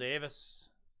Terrell Davis.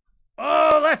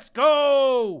 Oh, let's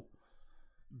go!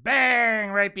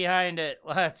 Bang! Right behind it.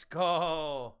 Let's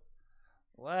go.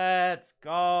 Let's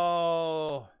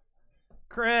go.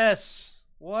 Chris,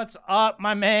 what's up,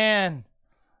 my man?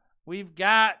 We've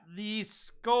got the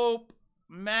Scope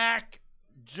Mac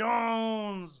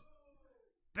Jones.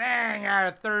 Bang out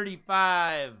of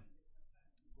 35.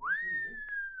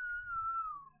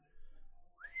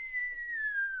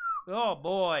 Oh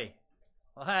boy.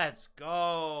 Let's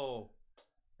go.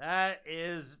 That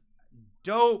is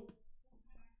dope.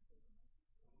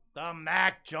 The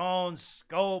Mac Jones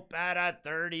Scope out of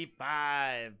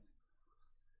 35.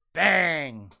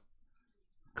 Bang.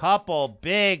 Couple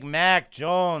big Mac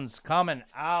Jones coming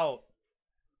out.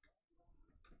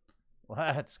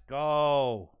 Let's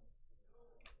go.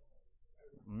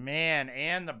 Man,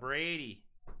 and the Brady.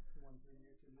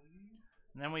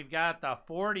 And then we've got the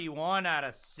 41 out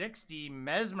of 60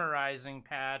 mesmerizing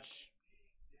patch.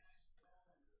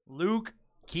 Luke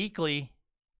Kuechly.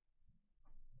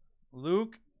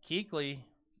 Luke Kuechly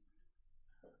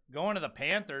going to the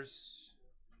Panthers.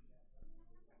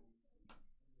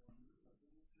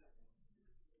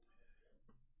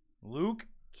 Luke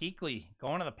Kuechly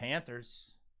going to the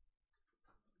Panthers.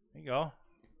 There you go.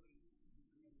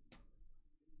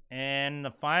 And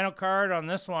the final card on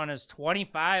this one is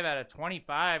 25 out of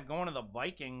 25 going to the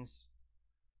Vikings.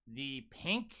 The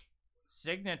pink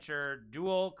signature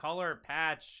dual color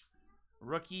patch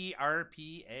rookie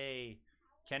RPA.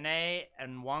 Kene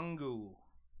Nwangwu.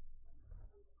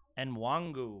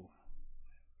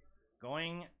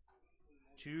 Going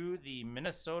to the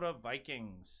Minnesota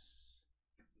Vikings.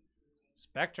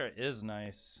 Spectra is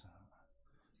nice.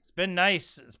 It's been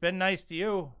nice. It's been nice to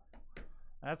you.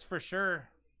 That's for sure.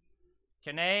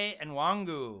 Kene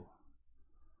Nwangwu.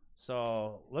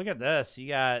 So look at this. You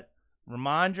got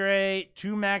Ramondre,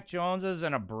 2 Mac Joneses,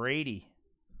 and a Brady.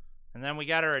 And then we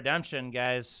got a redemption,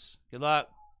 guys. Good luck.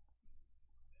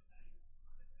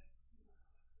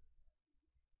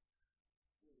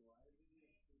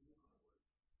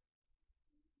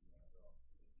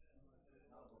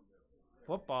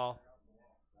 Football.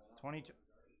 22.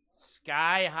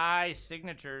 Sky High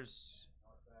Signatures.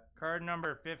 Card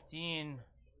number 15.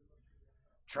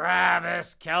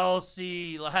 Travis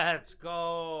Kelce. Let's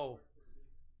go.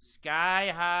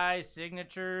 Sky High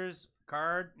Signatures.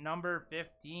 Card number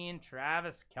 15.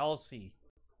 Travis Kelce.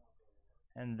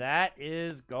 And that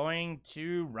is going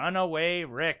to Runaway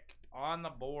Rick on the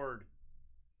board.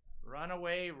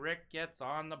 Runaway Rick gets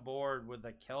on the board with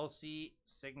the Kelce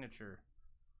signature.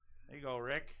 There you go,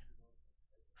 Rick.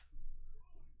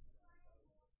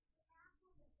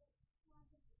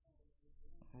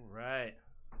 All right.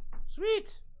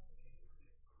 Sweet.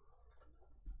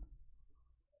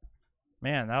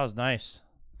 Man, that was nice.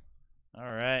 All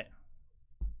right.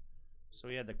 So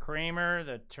we had the Kramer,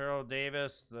 the Terrell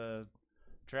Davis, the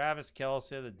Travis Kelce,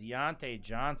 the Deontay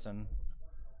Johnson,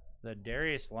 the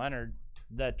Darius Leonard,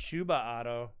 the Chuba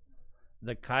Auto,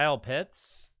 the Kyle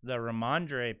Pitts, the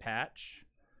Ramondre patch,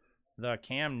 the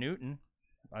Cam Newton,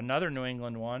 another New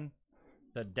England one,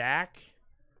 the Dak,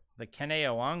 the Kene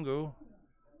Nwangwu,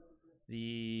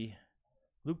 the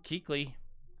Luke Kuechly,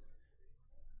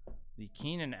 the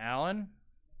Keenan Allen,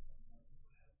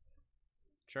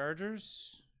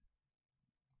 Chargers.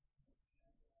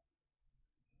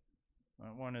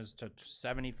 That one is to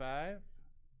 75.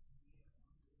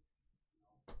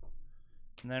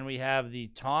 And then we have the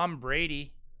Tom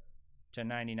Brady to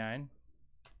 99.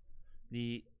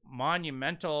 The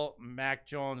Monumental Mac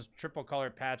Jones triple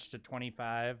color patch to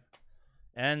 25.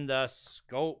 And the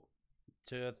Scope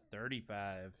to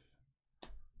 35.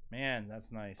 Man,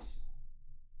 that's nice.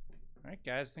 All right,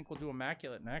 guys. I think we'll do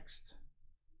Immaculate next.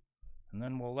 And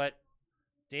then we'll let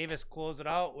Davis close it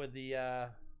out with the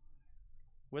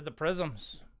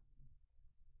Prisms.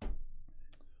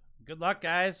 Good luck,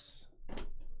 guys.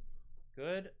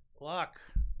 Good luck.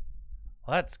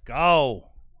 Let's go.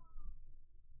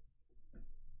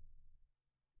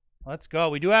 Let's go.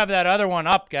 We do have that other one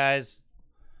up, guys.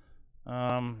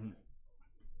 The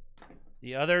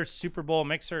other Super Bowl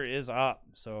mixer is up,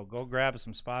 so go grab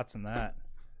some spots in that.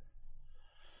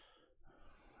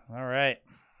 All right.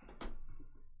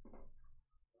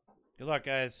 Good luck,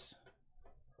 guys.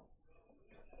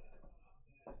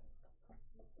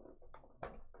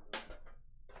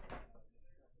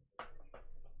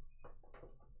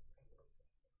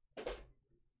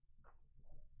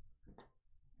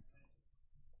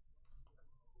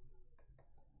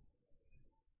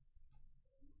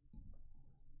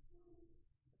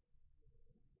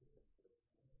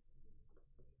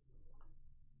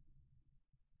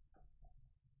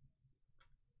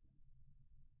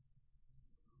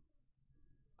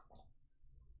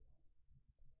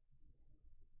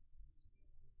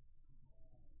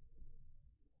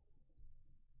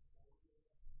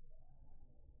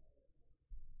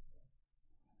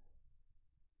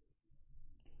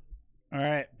 All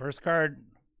right, first card.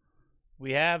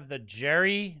 We have the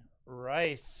Jerry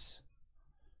Rice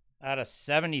out of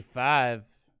 75.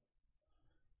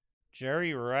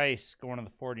 Jerry Rice going to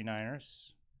the 49ers.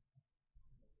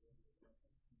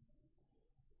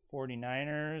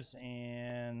 49ers,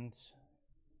 and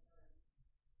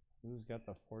who's got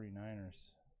the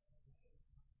 49ers?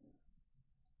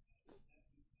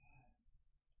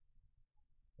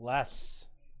 Les.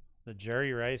 The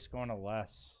Jerry Rice going to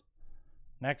Les.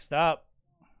 Next up,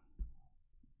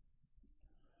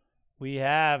 we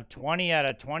have 20 out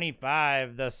of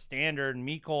 25, the standard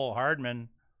Mecole Hardman.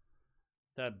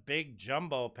 The big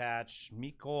jumbo patch,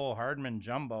 Mecole Hardman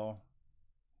jumbo.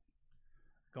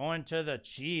 Going to the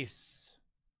Chiefs.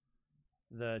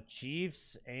 The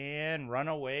Chiefs and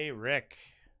Runaway Rick.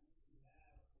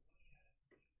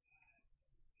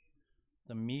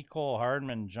 The Mecole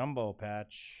Hardman jumbo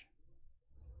patch.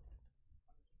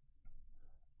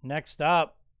 Next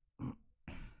up,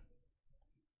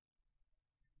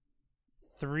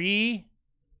 3.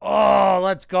 Oh,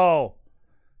 let's go.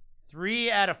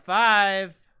 3 out of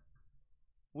 5.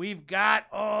 We've got,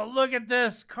 oh, look at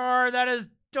this card. That is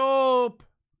dope.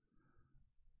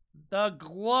 The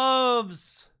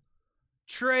gloves.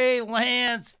 Trey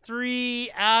Lance,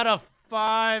 3 out of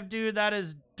 5. Dude, that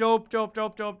is dope, dope,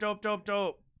 dope, dope, dope, dope,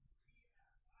 dope.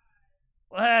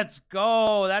 Let's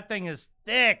go. That thing is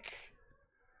thick.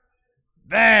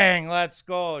 Bang, let's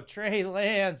go. Trey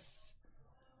Lance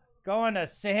going to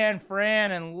San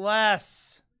Fran and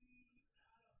Les.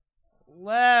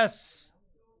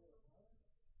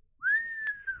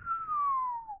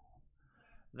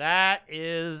 That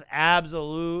is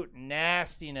absolute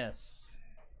nastiness.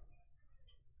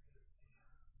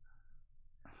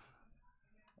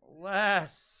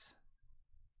 Les.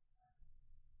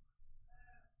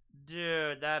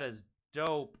 Dude, that is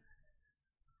dope.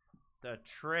 The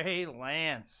Trey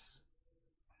Lance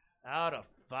out of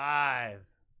 5.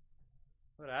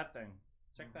 Look at that thing.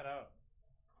 Check that out.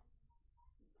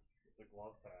 The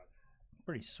glove patch.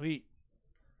 Pretty sweet.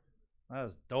 That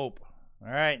was dope.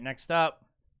 All right, next up,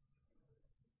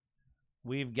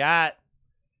 we've got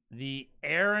the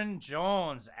Aaron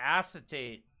Jones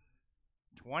acetate.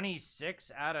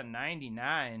 26 out of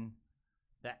 99.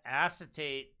 The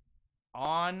acetate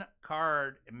on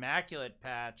card immaculate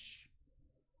patch.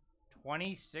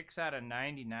 26 out of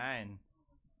 99.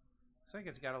 Looks like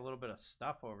it's got a little bit of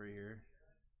stuff over here.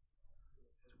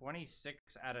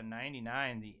 26 out of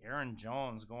 99. The Aaron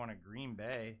Jones going to Green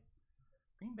Bay.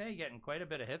 Green Bay getting quite a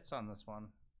bit of hits on this one.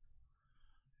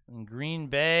 And Green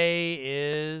Bay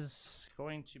is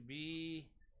going to be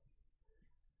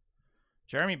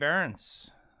Jeremy Barons.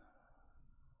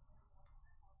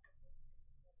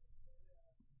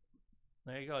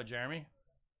 There you go, Jeremy.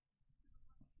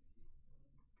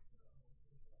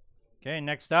 Okay,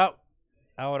 next up,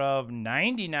 out of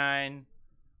 99,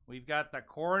 we've got the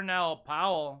Cornell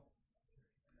Powell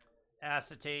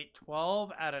acetate,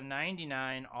 12 out of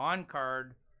 99 on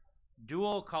card,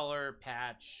 dual color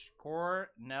patch.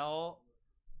 Cornell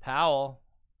Powell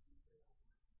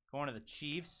going to the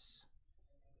Chiefs.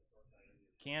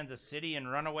 Kansas City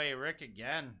and Runaway Rick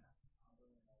again.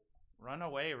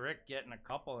 Runaway Rick getting a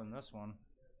couple in this one.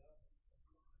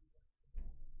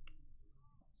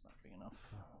 It's not big enough.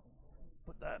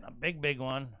 Put that in a big, big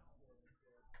one.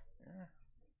 Here.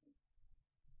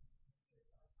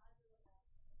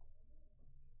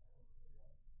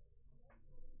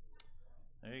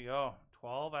 There you go.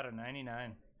 12 out of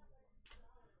 99.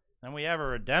 Then we have a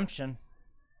redemption.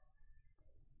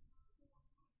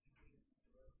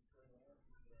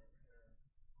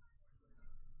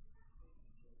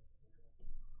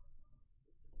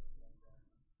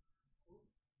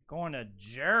 Going to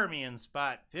Jeremy in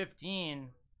spot 15.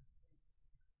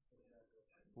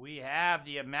 We have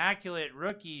the immaculate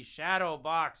rookie shadow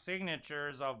box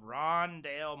signatures of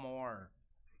Rondale Moore.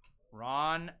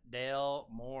 Rondale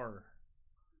Moore.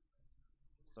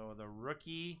 So the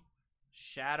rookie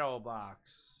shadow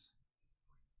box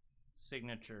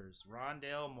signatures.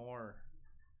 Rondale Moore.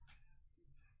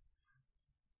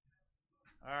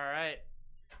 All right.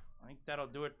 I think that'll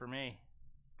do it for me.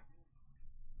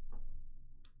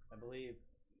 I believe.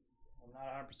 I'm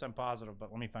not 100% positive, but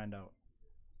let me find out.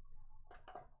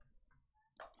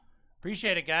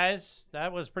 Appreciate it, guys.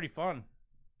 That was pretty fun.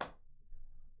 All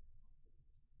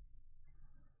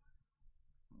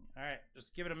right,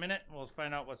 just give it a minute. We'll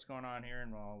find out what's going on here,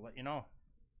 and we'll let you know.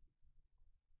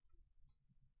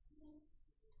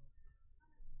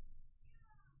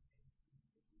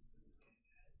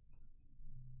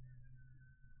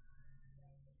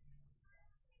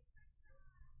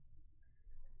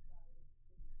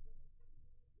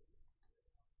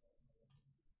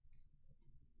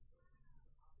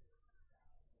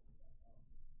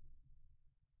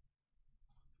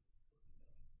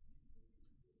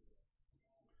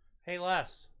 Hey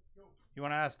Les, you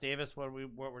want to ask Davis what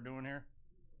we're doing here?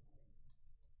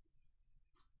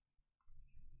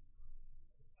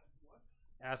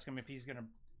 Ask him if he's gonna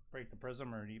break the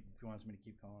prism or if he wants me to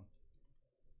keep going.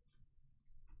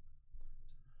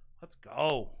 Let's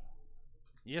go.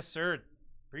 Yes, sir.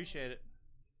 Appreciate it.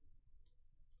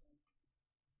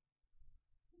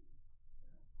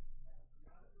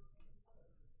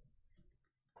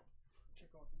 Check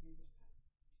out the beast.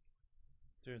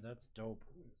 Dude, that's dope.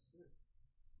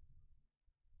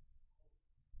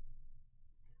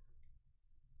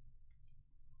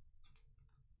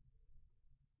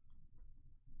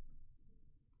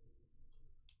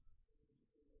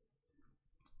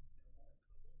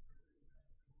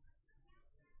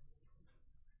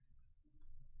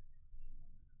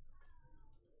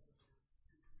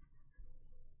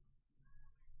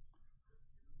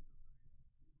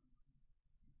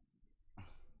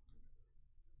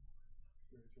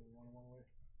 One way.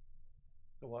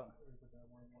 The what? Put that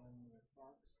one in the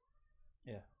box.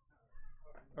 Yeah.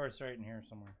 Or it's right in here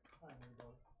somewhere.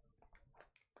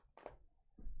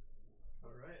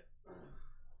 All right.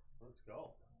 Let's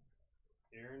go.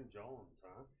 Aaron Jones,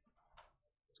 huh?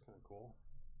 That's kind of cool.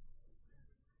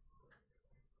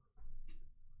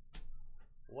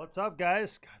 What's up,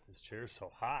 guys? God, this chair's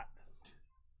so hot.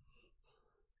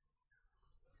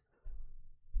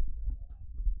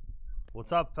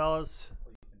 What's up, fellas?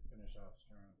 You can finish off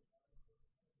strong.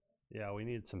 Yeah, we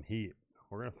need some heat.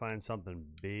 We're going to find something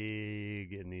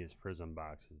big in these prism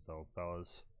boxes, though,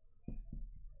 fellas.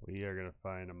 We are going to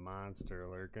find a monster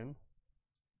lurking.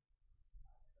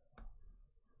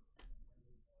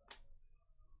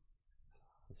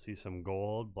 Let's see some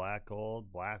gold, black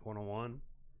 101.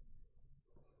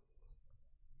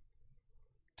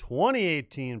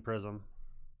 2018 prism.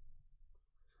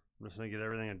 I'm just going to get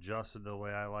everything adjusted the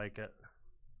way I like it.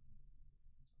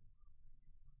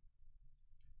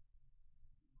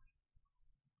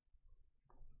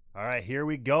 All right, here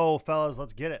we go, fellas.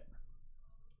 Let's get it.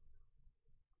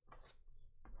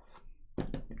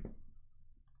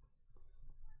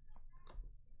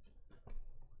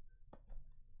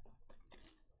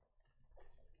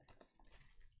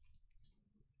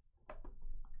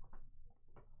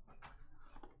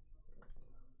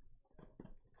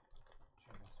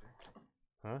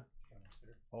 Huh?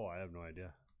 Oh, I have no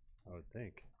idea. I would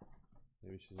think.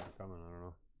 Maybe she's not coming. I don't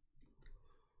know.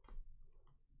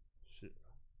 Shit.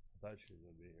 I thought she was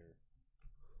going to be here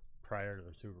prior to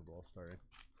the Super Bowl starting.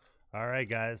 All right,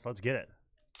 guys. Let's get it.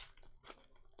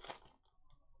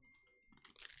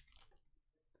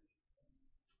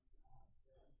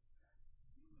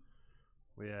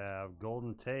 We have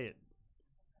Golden Tate,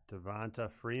 Devonta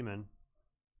Freeman,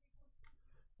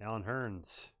 Alan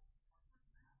Hearns,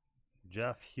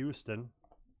 Jeff Houston,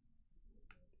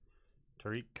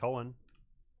 Tariq Cohen,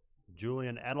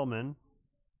 Julian Edelman,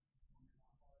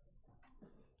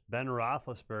 Ben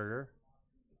Roethlisberger,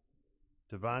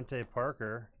 Devontae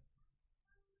Parker,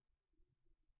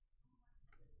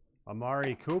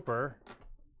 Amari Cooper,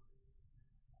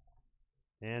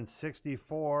 and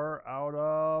 64 out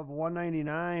of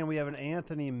 199, we have an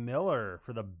Anthony Miller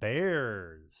for the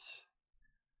Bears.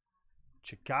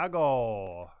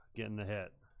 Chicago getting the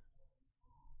hit.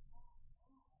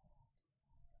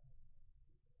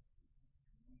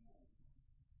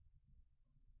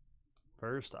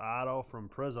 First auto from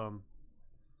Prism.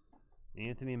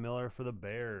 Anthony Miller for the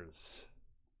Bears.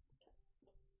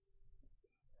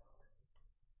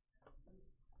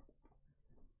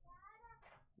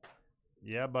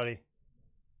 Yeah, buddy.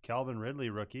 Calvin Ridley,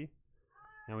 rookie.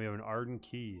 And we have an Arden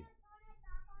Key.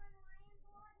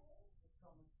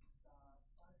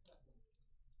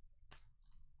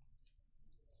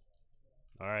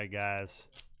 All right, guys.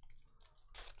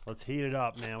 Let's heat it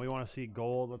up, man. We want to see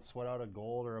gold. Let's sweat out a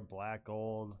gold or a black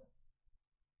gold.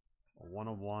 A 1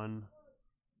 of 1.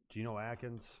 Geno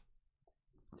Atkins.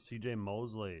 CJ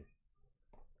Mosley.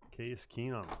 Case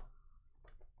Keenum.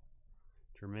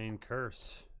 Jermaine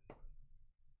Kearse.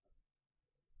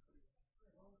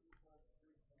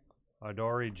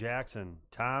 Adoree Jackson.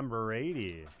 Tom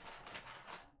Brady.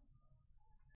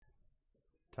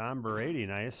 Tom Brady,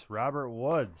 nice. Robert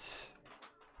Woods.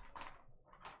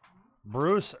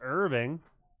 Bruce Irving.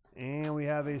 And we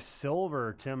have a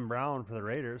silver Tim Brown for the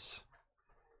Raiders.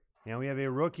 And we have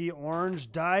a rookie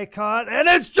orange die cut. And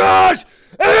it's Josh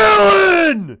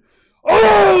Allen!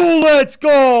 Oh, let's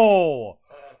go!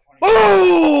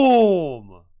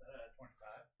 Boom!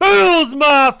 Bills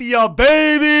Mafia,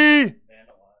 baby!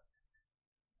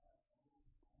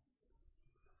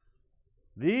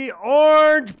 The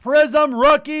orange prism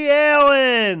rookie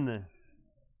Allen.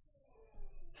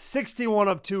 61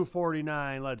 of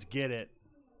 249. Let's get it.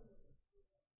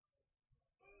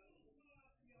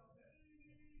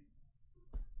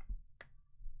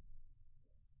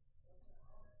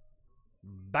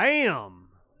 Bam!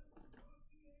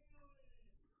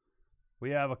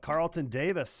 We have a Carlton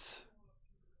Davis.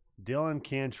 Dylan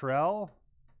Cantrell.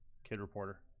 Kid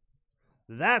Reporter.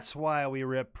 That's why we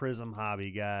rip Prism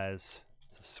Hobby, guys.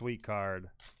 It's a sweet card.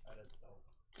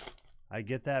 I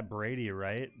get that, Brady,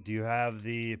 right? Do you have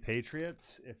the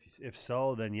Patriots? If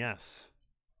so, then yes.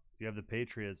 If you have the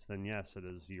Patriots, then yes, it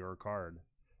is your card.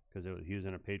 Because he was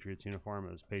in a Patriots uniform.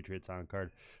 It was Patriots on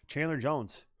card. Chandler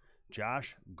Jones,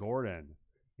 Josh Gordon,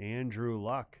 Andrew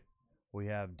Luck. We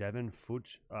have Devin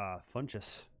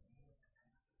Funchess,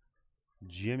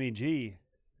 Jimmy G,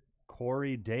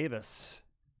 Corey Davis,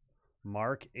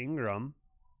 Mark Ingram,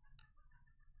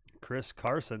 Chris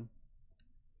Carson.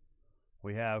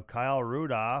 We have Kyle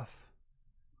Rudolph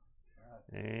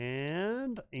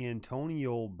and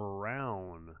Antonio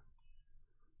Brown.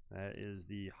 That is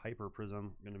the Hyper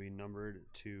Prism, going to be numbered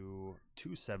to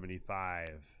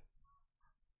 275.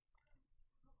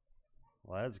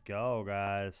 Let's go,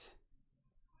 guys.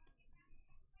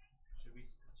 Should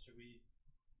we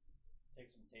take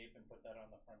some tape and put that on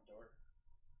the front door?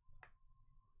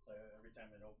 So every time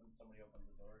somebody opens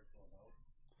the door, it goes out.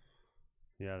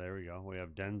 Yeah, there we go. We have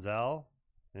Denzel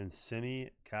and Simmie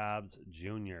Cobbs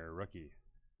Jr., rookie.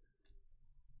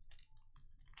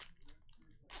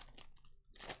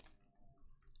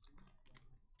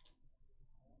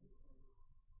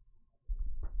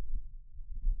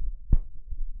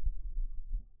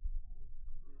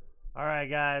 All right,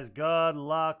 guys, good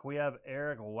luck. We have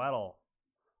Eric Weddle,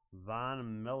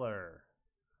 Von Miller,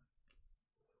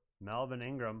 Melvin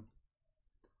Ingram,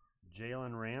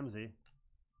 Jalen Ramsey,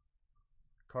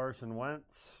 Carson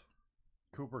Wentz,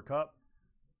 Cooper Kupp,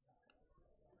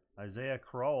 Isaiah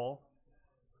Crowell,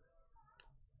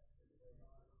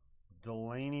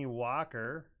 Delaney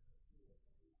Walker,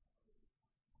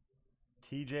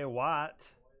 TJ Watt,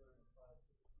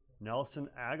 Nelson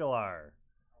Aguilar.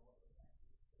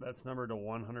 That's numbered to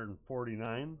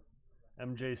 149.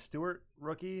 MJ Stewart,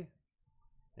 rookie.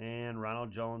 And Ronald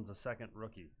Jones, a second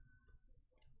rookie.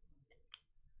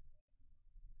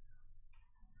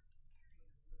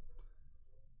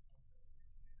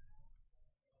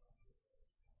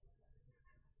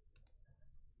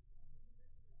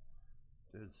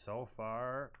 Dude, so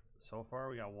far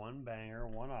we got one banger,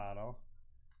 one auto.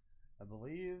 I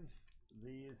believe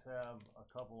these have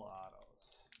a couple of autos.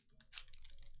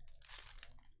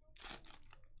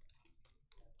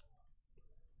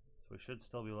 We should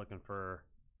still be looking for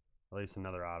at least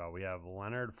another auto. We have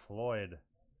Leonard Floyd,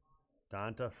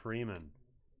 Donta Freeman,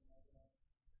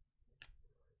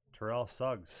 Terrell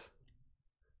Suggs,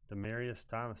 Demarius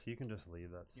Thomas. You can just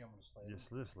leave that.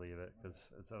 Just leave it because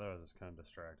otherwise it's kind of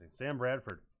distracting. Sam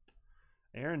Bradford,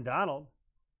 Aaron Donald.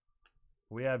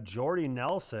 We have Jordy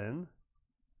Nelson,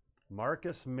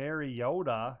 Marcus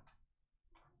Mariota,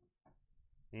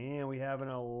 and we have an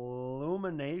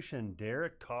Illumination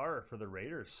Derek Carr for the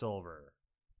Raiders silver.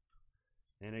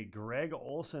 And a Greg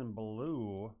Olsen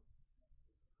blue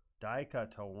die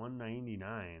cut to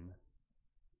 199.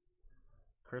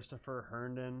 Christopher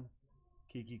Herndon,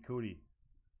 Kiki Cootie.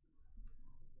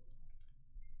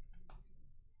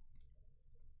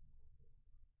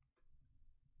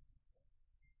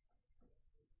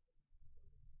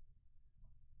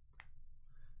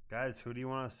 Guys, who do you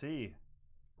want to see?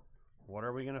 What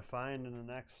are we going to find in the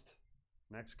next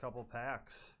couple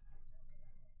packs?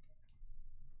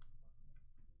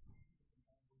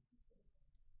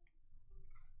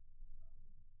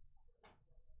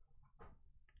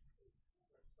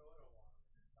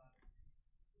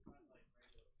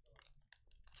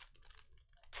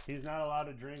 He's not allowed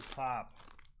to drink pop.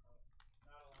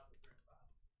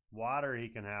 Water he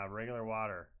can have, regular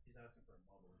water. He's asking for a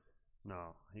bubble.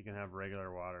 No, he can have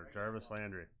regular water. Jarvis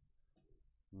Landry.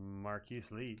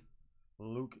 Marquise Lee.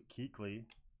 Luke Kuechly.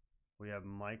 We have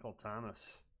Michael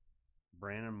Thomas.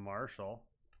 Brandon Marshall.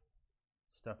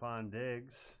 Stephon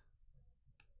Diggs.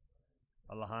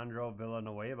 Alejandro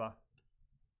Villanueva.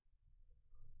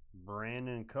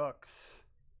 Brandon Cooks.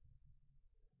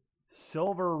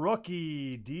 Silver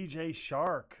rookie DJ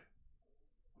Shark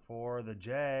for the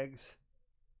Jags.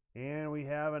 And we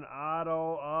have an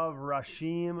auto of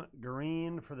Rasheem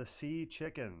Green for the Sea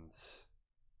Chickens.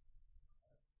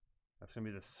 That's going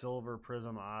to be the silver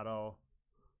prism auto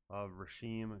of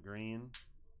Rasheem Green.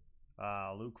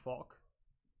 Luke Falk.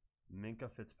 Minka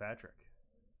Fitzpatrick.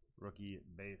 Rookie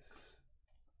base.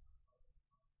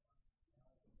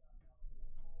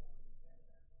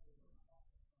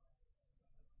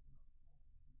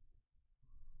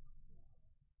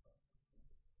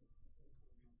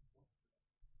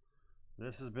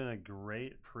 This has been a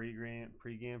great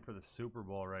pregame for the Super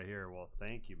Bowl right here. Well,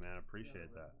 thank you, man.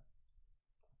 Appreciate that.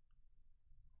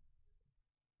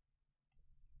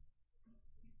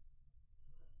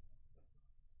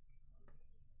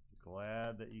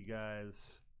 Glad that you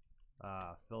guys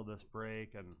filled this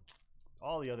break and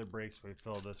all the other breaks we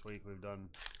filled this week. We've done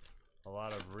a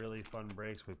lot of really fun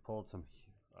breaks. We pulled some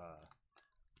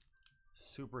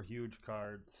super huge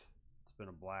cards. It's been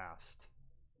a blast.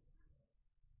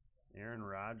 Aaron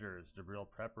Rodgers, Jabril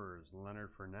Peppers, Leonard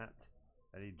Fournette,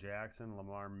 Eddie Jackson,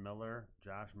 Lamar Miller,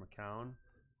 Josh McCown,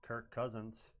 Kirk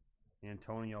Cousins,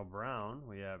 Antonio Brown.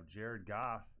 We have Jared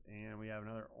Goff, and we have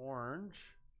another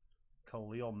orange,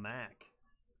 Khalil Mack.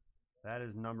 That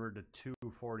is numbered to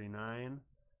 249.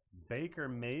 Baker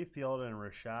Mayfield and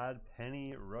Rashad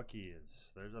Penny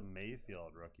rookies. There's a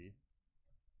Mayfield rookie.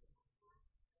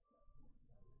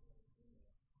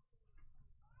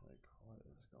 Like, what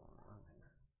is going on here?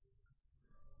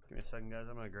 Give me a second, guys.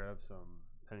 I'm going to grab some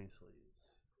penny sleeves.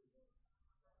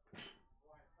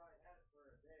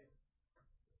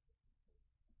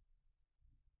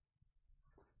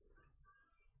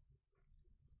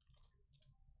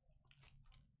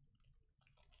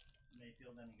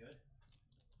 Mayfield any good?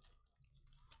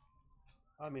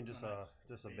 I mean, just Oh,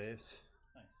 a nice. base.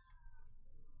 Nice.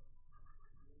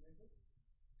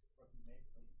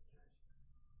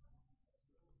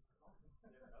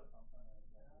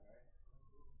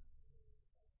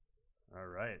 All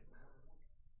right.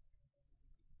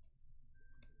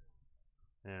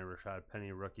 And Rashad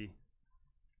Penny rookie.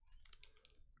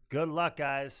 Good luck,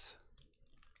 guys.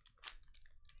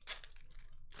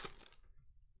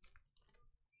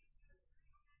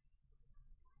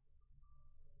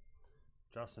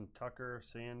 Justin Tucker,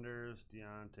 Sanders,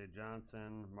 Deontay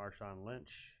Johnson, Marshawn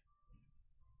Lynch.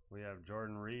 We have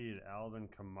Jordan Reed, Alvin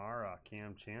Kamara,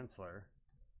 Cam Chancellor.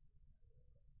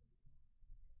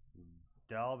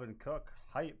 Dalvin Cook,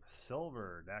 Hype,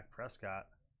 Silver, Dak Prescott.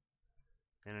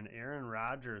 And an Aaron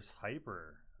Rodgers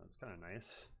Hyper. That's kind of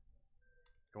nice.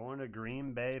 Going to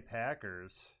Green Bay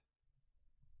Packers.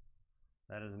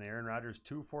 That is an Aaron Rodgers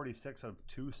 246 of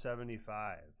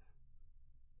 275.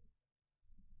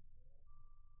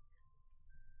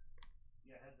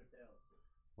 Yeah, heads or tails.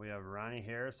 We have Ronnie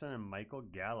Harrison and Michael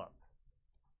Gallup.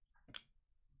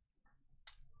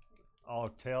 Oh,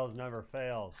 tails never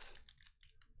fails.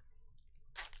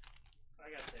 I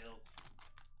got tails.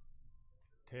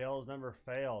 Tails never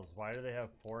fails. Why do they have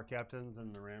 4 captains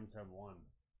and the Rams have 1?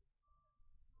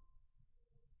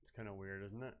 It's kind of weird,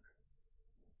 isn't it?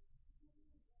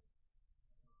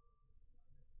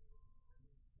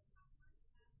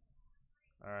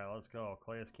 All right, let's go.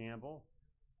 Calais Campbell,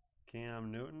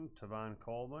 Cam Newton, Tavon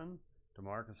Coleman,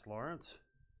 DeMarcus Lawrence,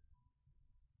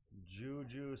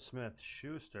 Juju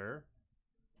Smith-Schuster,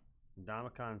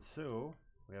 Ndamukong Suh.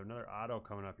 We have another auto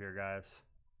coming up here, guys.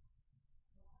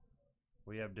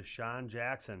 We have Deshaun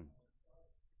Jackson,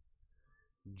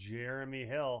 Jeremy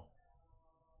Hill,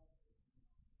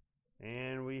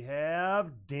 and we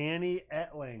have Danny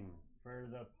Etling for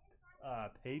the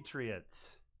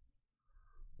Patriots.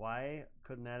 Why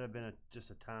couldn't that have been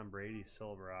just a Tom Brady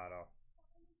silver auto?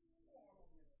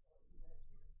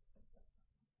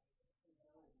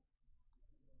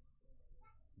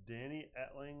 Danny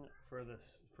Etling for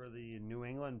the New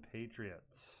England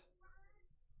Patriots.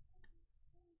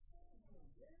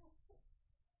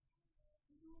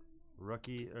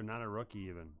 Rookie, or not a rookie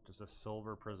even, just a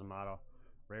silver prism auto.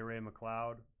 Ray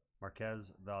McLeod,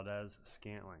 Marquez Valdez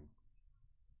Scantling.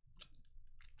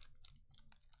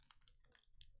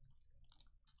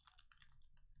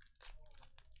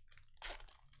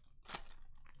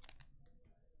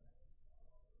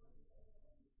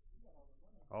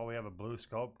 Oh, we have a blue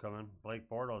scope coming. Blake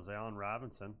Bortles, Allen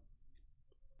Robinson,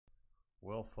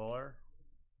 Will Fuller,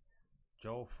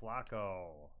 Joe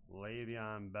Flacco,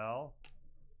 Le'Veon Bell,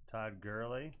 Todd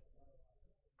Gurley,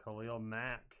 Khalil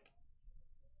Mack,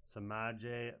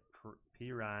 Samaje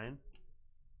Perine,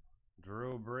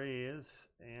 Drew Brees,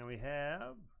 and we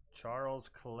have Charles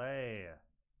Clay.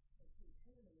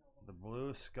 The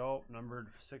blue scope, numbered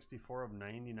 64 of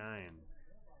 99.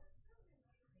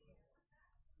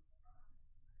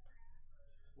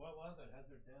 What was it?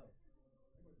 Heads or tails?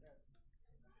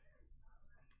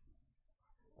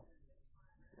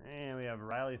 And we have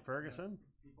Riley Ferguson,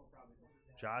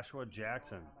 Joshua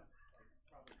Jackson.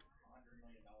 Probably $100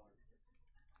 million.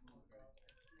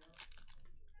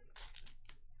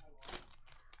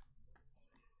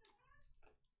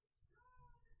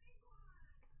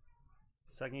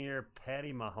 Second year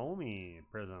Patty Mahomey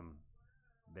prism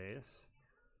base.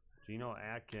 Geno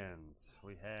Atkins.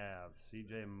 We have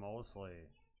CJ Mosley,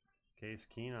 Case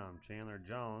Keenum, Chandler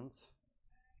Jones.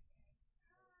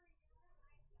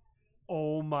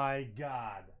 Oh my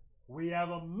God. We have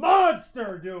a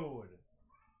monster, dude.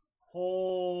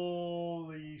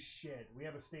 Holy shit. We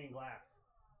have a stained glass.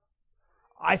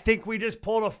 I think we just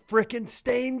pulled a freaking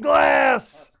stained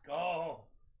glass. Let's go.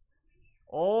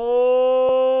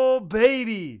 Oh,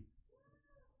 baby.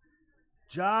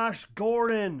 Josh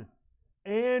Gordon,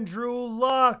 Andrew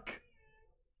Luck,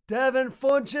 Devin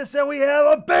Funchess, and we have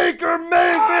a Baker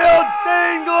Mayfield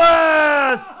stained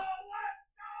glass.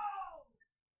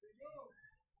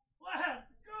 Let's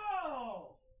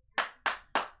go.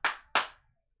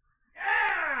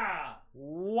 Yeah.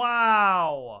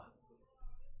 Wow.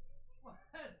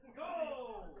 Let's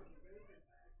go.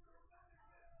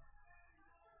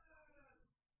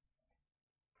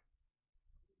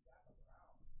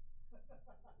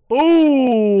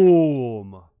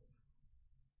 Boom.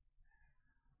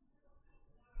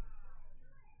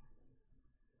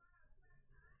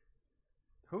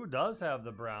 Who does have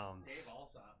the Browns? Dave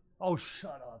Alsop. Oh,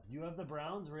 shut up. You have the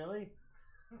Browns, really?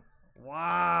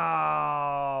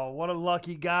 Wow. What a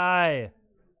lucky guy.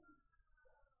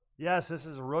 Yes, this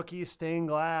is rookie stained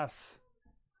glass.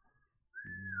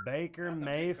 Baker That's a big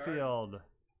Mayfield.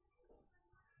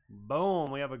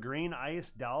 Boom. We have a green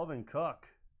ice Dalvin Cook.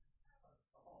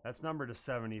 That's numbered to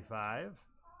 75.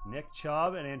 Nick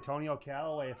Chubb and Antonio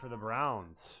Callaway for the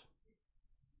Browns.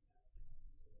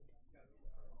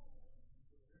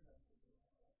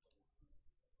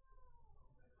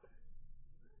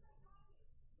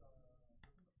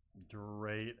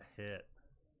 Great hit.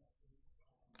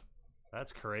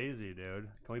 That's crazy, dude.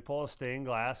 Can we pull a stained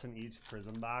glass in each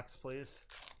prism box, please?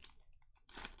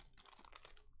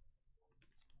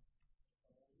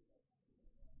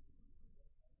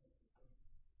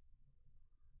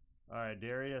 All right,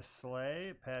 Darius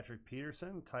Slay, Patrick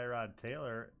Peterson, Tyrod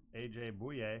Taylor, AJ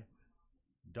Bouye,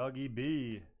 Dougie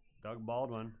B, Doug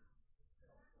Baldwin,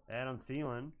 Adam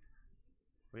Thielen.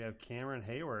 We have Cameron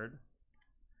Hayward,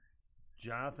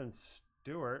 Jonathan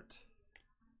Stewart,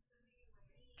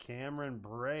 Cameron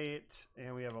Brate,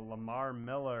 and we have a Lamar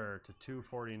Miller to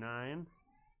 249.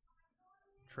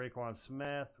 Traquan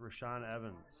Smith, Rashawn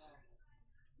Evans.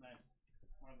 Nice.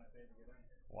 One of my favorite to get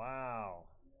in. Wow.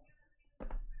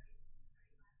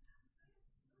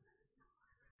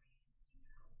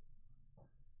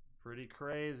 Pretty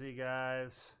crazy,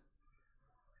 guys.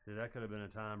 Dude, that could have been a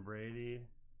Tom Brady,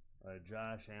 a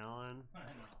Josh Allen, I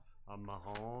know. a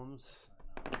Mahomes.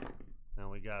 And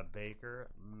we got Baker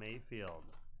Mayfield.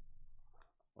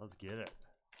 Let's get it.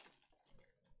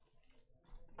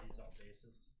 These all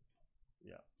bases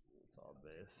Yeah, it's all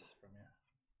base. from you.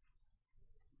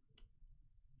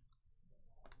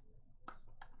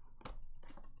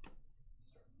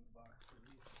 Start a new box for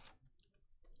these.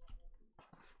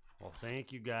 Well,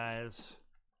 thank you guys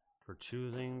for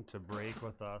choosing to break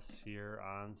with us here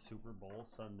on Super Bowl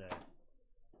Sunday.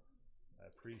 I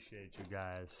appreciate you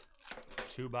guys.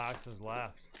 2 boxes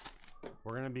left.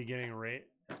 We're going to be getting rate.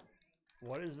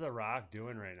 What is The Rock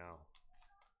doing right now?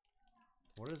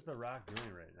 What is The Rock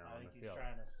doing right now I on think the he's field?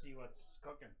 trying to see what's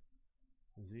cooking.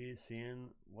 Is he seeing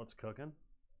what's cooking?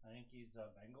 I think he's a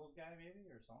Bengals guy, maybe,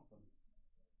 or something.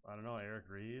 I don't know. Eric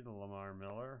Reed, Lamar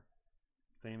Miller,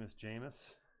 famous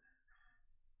Jameis,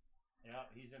 Yeah,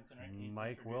 he's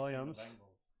Mike introducing Williams.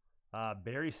 the Bengals.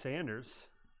 Barry Sanders.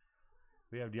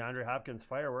 We have DeAndre Hopkins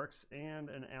Fireworks and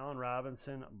an Allen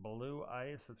Robinson Blue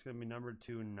Ice. That's going to be numbered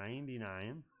to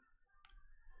 99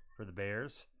 for the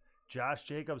Bears. Josh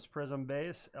Jacobs Prism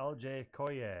Base, LJ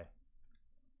Koye.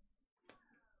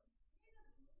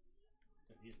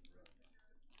 He's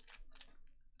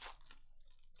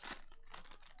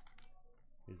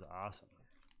He's awesome.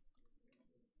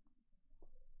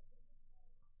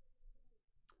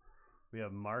 We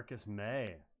have Marcus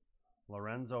May,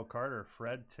 Lorenzo Carter,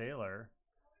 Fred Taylor,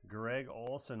 Greg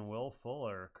Olson, Will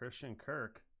Fuller, Christian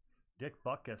Kirk, Dick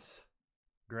Butkus,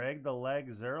 Greg the Leg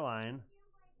Zerline,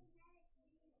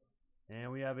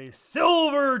 and we have a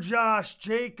silver Josh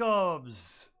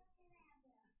Jacobs.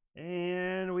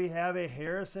 And we have a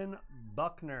Harrison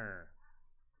Buckner.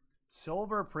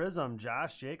 Silver Prism,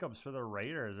 Josh Jacobs for the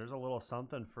Raiders. There's a little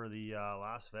something for the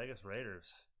Las Vegas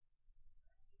Raiders.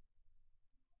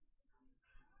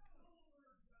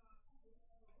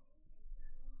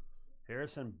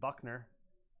 Harrison Buckner,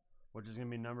 which is going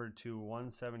to be numbered to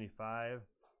 175.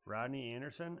 Rodney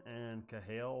Anderson and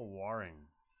Kahale Waring.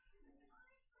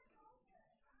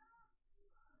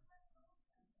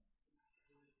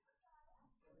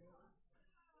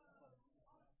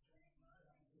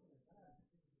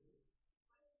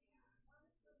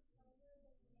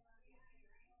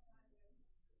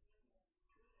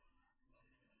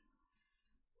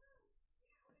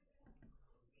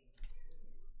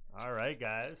 All right,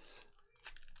 guys.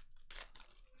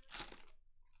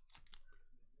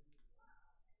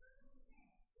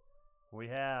 We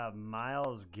have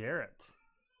Myles Garrett,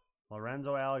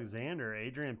 Lorenzo Alexander,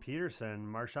 Adrian Peterson,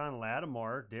 Marshawn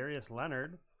Lattimore, Darius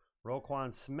Leonard,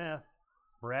 Roquan Smith,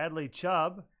 Bradley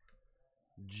Chubb,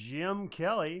 Jim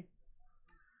Kelly,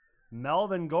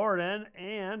 Melvin Gordon,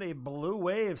 and a blue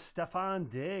wave, Stephon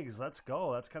Diggs. Let's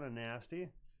go. That's kind of nasty.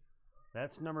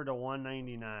 That's numbered to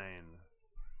 199.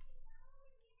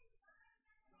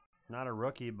 Not a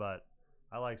rookie, but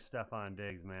I like Stephon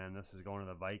Diggs, man. This is going to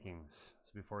the Vikings. This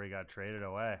is before he got traded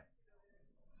away.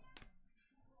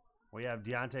 We have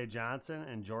Deontay Johnson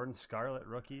and Jordan Scarlett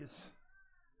rookies.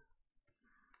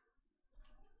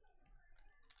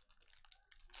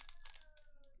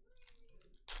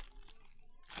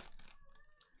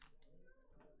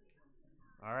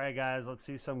 All right, guys, let's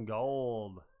see some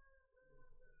gold.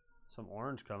 Some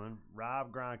orange coming.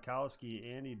 Rob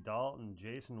Gronkowski, Andy Dalton,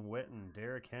 Jason Witten,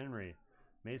 Derrick Henry,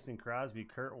 Mason Crosby,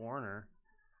 Kurt Warner,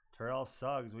 Terrell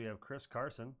Suggs. We have Chris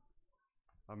Carson.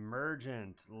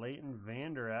 Emergent, Leighton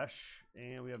Vander Esch,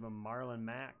 and we have a Marlon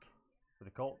Mack for the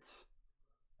Colts.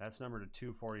 That's numbered to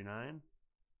 249.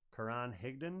 Karan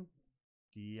Higdon,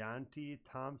 Deontay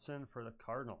Thompson for the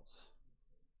Cardinals.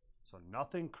 So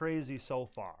nothing crazy so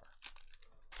far.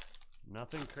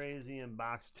 Nothing crazy in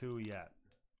box 2 yet.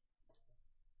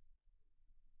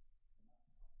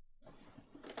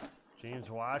 James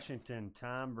Washington,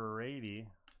 Tom Brady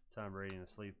in the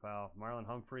sleeve pile. Marlon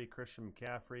Humphrey, Christian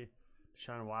McCaffrey,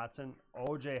 Deshaun Watson,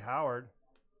 O.J. Howard,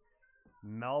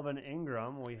 Melvin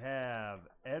Ingram. We have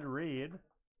Ed Reed,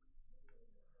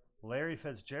 Larry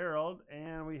Fitzgerald,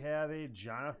 and we have a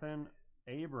Jonathan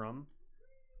Abram.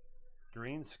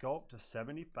 Green scope to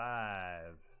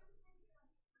 75.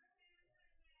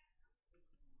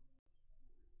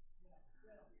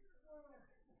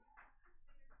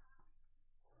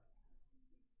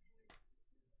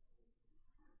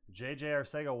 J.J.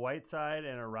 Arcega-Whiteside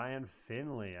and a Ryan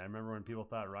Finley. I remember when people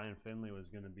thought Ryan Finley was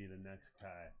going to be the next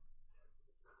guy.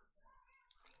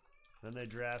 Then they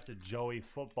drafted Joey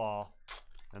Football,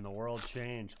 and the world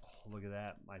changed. Oh, look at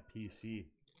that. My PC.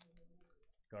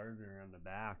 Gardner on the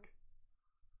back.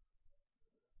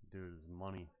 Dude, this is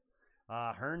money.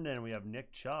 Herndon, we have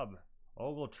Nick Chubb,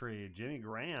 Ogletree, Jimmy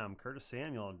Graham, Curtis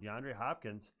Samuel, DeAndre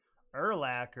Hopkins,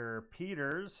 Urlacher,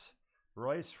 Peters,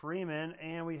 Royce Freeman,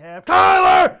 and we have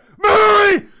Kyler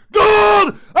Murray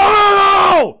Gold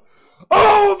Auto!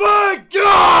 Oh my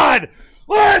God!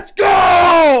 Let's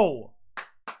go!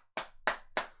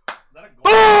 Is that a gold?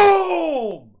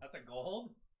 Boom! That's a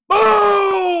gold?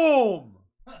 Boom!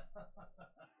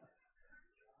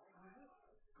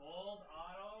 Gold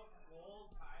auto, gold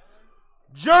Tyler.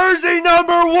 Jersey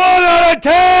number 1 out of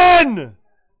 10!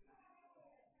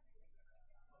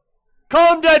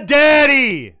 Come to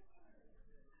daddy!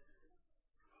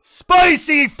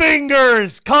 Spicy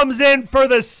Fingers comes in for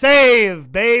the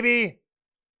save, baby.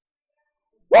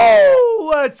 Woo!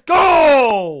 Let's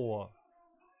go!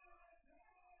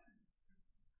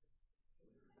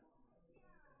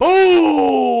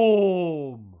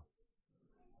 Boom!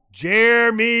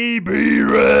 Jeremy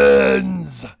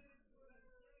Behrens.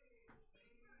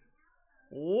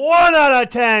 1 out of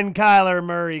 10, Kyler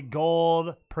Murray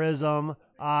Gold Prism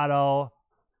Auto.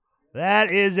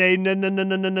 That is a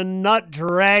nut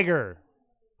dragger.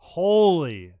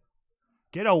 Holy.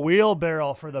 Get a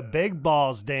wheelbarrow for the big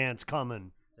balls dance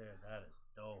coming. Dude, that is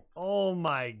dope. Oh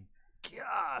my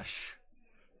gosh.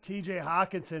 TJ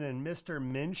Hawkinson and Mr.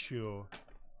 Minshew.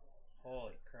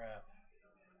 Holy crap.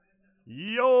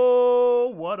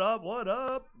 Yo, what up, what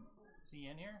up? Is he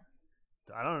in here?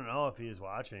 I don't know if he's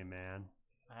watching, man.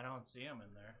 I don't see him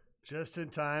in there. Just in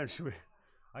time.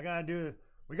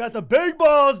 We got the big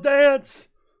balls dance.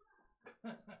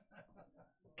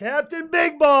 Captain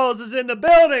Big Balls is in the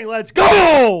building. Let's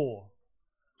go.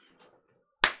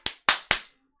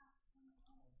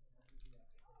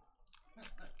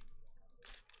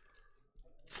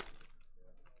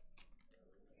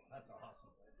 That's awesome.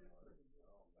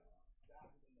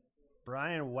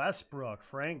 Brian Westbrook,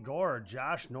 Frank Gore,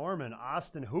 Josh Norman,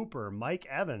 Austin Hooper, Mike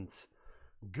Evans,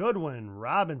 Goodwin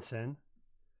Robinson.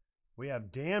 We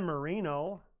have Dan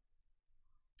Marino,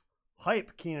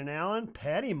 Hype, Keenan Allen,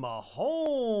 Patty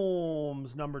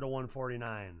Mahomes, number to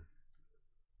 149.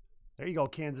 There you go,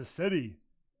 Kansas City.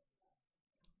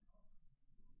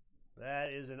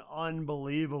 That is an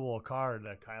unbelievable card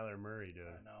that Kyler Murray did.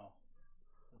 I know.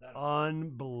 Is that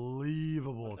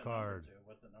Unbelievable what's the card. number to?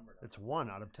 What's the number to? It's 1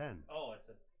 out of 10. Oh, it's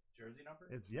a jersey number?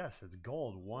 It's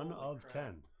gold. 1 Holy of crap.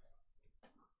 10.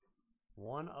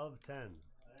 1 of 10. I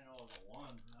didn't know it was a 1.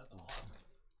 That's awesome.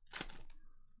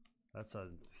 That's a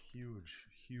huge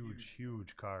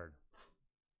card.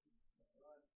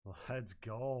 Let's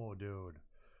go, dude.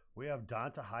 We have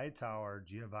Donta Hightower,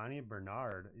 Giovanni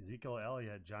Bernard, Ezekiel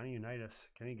Elliott, Johnny Unitas,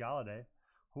 Kenny Galladay,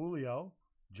 Julio,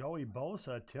 Joey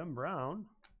Bosa, Tim Brown,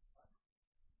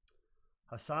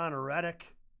 Hassan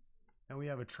Reddick, and we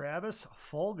have a Travis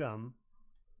Fulgham.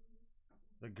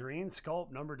 The green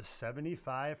sculpt number to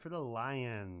 75 for the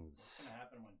Lions. What's going to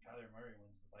happen when Kyler Murray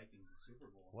wins the Vikings the Super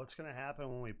Bowl? What's going to happen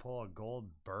when we pull a gold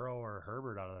Burrow or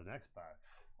Herbert out of the next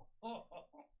box?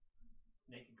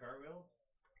 Naked cartwheels?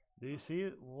 Do you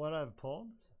see what I've pulled?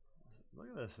 Look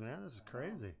at this, man. This is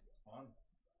crazy. It's fun.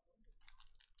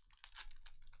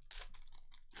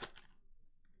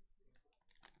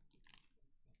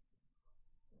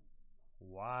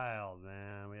 Wild,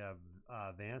 man. We have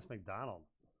Vance McDonald,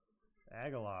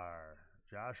 Aguilar,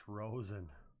 Josh Rosen,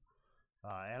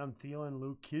 Adam Thielen,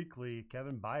 Luke Kuechly,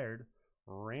 Kevin Byard,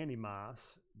 Randy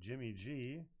Moss, Jimmy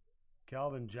G,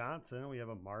 Calvin Johnson. We have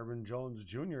a Marvin Jones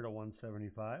Jr. to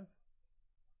 175.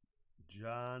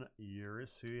 John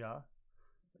Urisuya,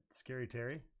 Scary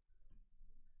Terry.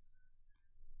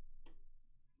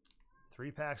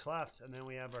 3 packs left, and then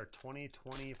we have our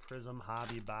 2020 Prism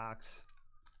Hobby box.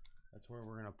 That's where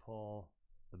we're going to pull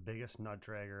the biggest nut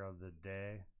dragger of the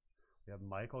day. We have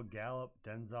Michael Gallup,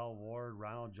 Denzel Ward,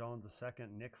 Ronald Jones II,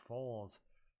 Nick Foles,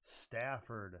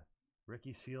 Stafford,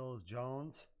 Ricky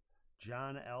Seals-Jones,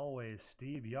 John Elway,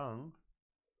 Steve Young,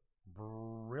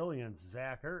 Brilliance,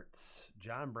 Zach Ertz,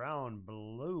 John Brown,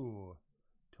 blue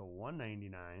to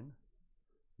 199,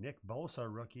 Nick Bosa,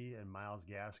 rookie, and Myles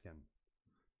Gaskin.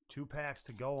 2 packs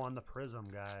to go on the Prism,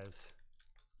 guys.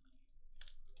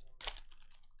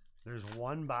 There's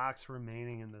 1 box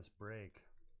remaining in this break.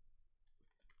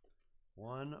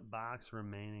 1 box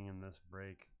remaining in this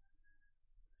break.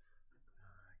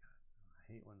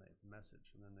 I hate when they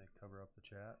message and then they cover up the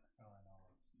chat. Oh,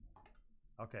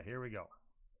 I know. Okay, here we go.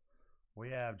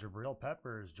 We have Jabril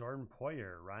Peppers, Jordan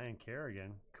Poyer, Ryan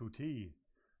Kerrigan, Kuti,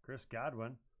 Chris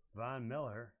Godwin, Von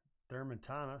Miller, Thurman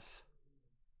Thomas,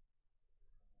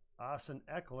 Austin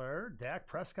Eckler, Dak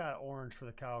Prescott orange for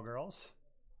the Cowgirls.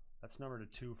 That's number to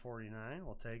 249.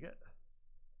 We'll take it.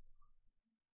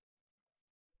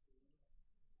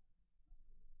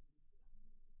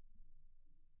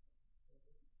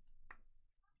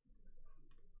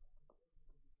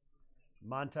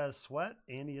 Montez Sweat,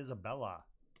 Andy Isabella.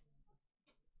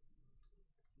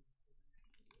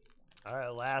 All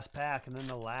right, last pack, and then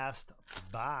the last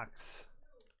box.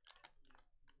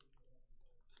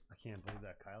 I can't believe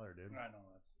that Kyler, dude. I know,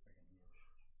 that's freaking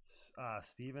huge.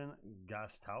 Steven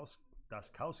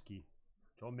Gostkowski,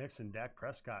 Joe Mixon, Dak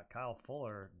Prescott, Kyle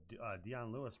Fuller,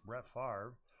 Deion Lewis, Brett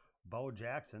Favre, Bo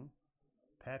Jackson,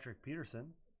 Patrick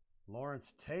Peterson,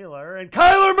 Lawrence Taylor, and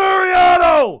Kyler Murray.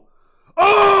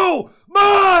 Oh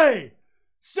my!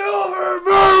 Silver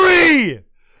Murray!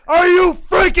 Are you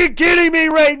freaking kidding me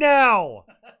right now?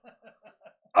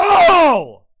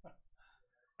 Oh!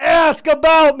 Ask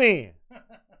about me!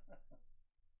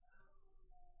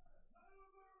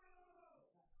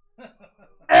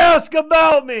 Ask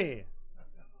about me!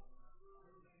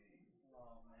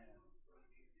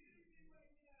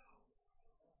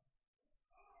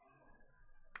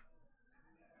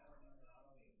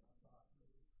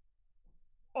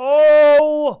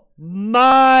 Oh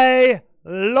my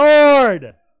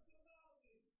Lord!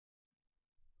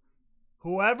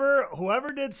 Whoever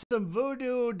did some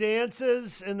voodoo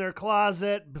dances in their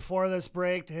closet before this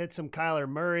break to hit some Kyler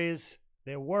Murrays,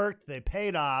 they worked, they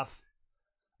paid off.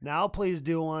 Now please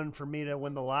do one for me to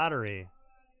win the lottery.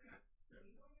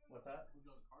 What's that?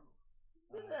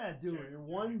 Look at that, dude.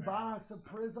 1 box of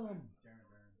Prism.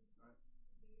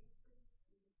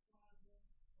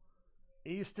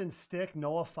 Easton Stick,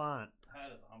 Noah Font.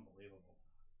 That is unbelievable.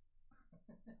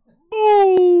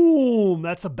 Boom!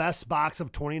 That's the best box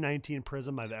of 2019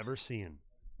 Prism I've ever seen.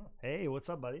 Hey, what's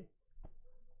up, buddy?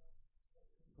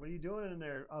 What are you doing in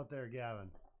there out there, Gavin?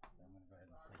 I'm going to go ahead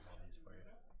and sleep all these for you.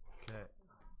 Okay.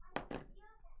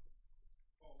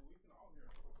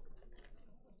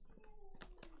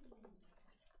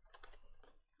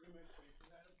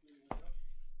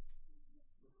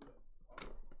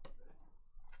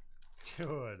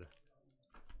 Dude.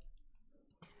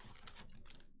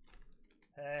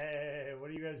 Hey, what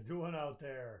are you guys doing out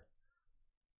there?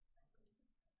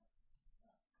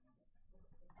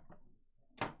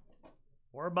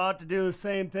 We're about to do the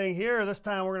same thing here. This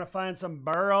time we're going to find some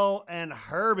Burrow and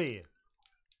Herbie.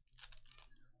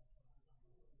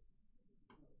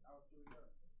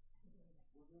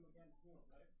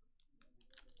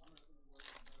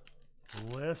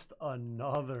 List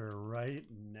another right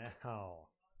now.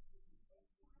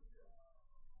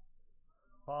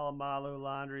 Palomalu,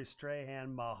 Laundry,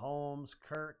 Strahan, Mahomes,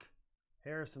 Kirk,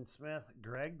 Harrison Smith,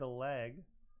 Greg the Leg,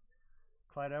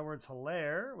 Clyde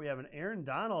Edwards-Helaire. We have an Aaron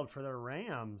Donald for the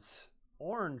Rams.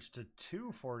 Orange to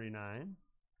 249.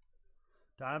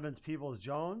 Donovan's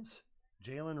Peoples-Jones.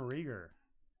 Jalen Reagor.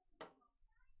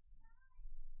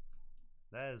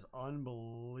 That is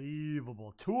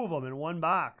unbelievable. 2 of them in one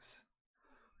box.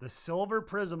 The silver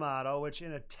Prism Auto, which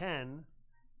in a 10,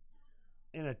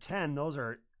 those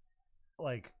are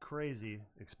like crazy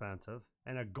expensive.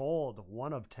 And a gold,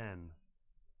 1 of 10.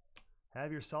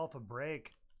 Have yourself a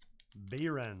break.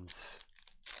 Behrens.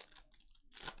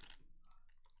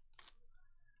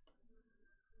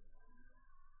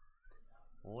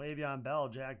 Le'Veon Bell,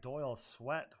 Jack Doyle,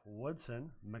 Sweat,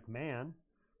 Woodson, McMahon,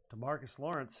 DeMarcus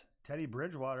Lawrence, Teddy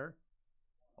Bridgewater.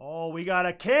 Oh, we got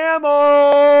a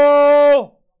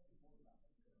camo!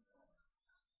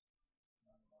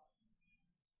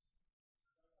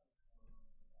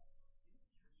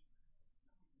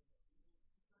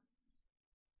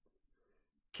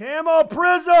 Camo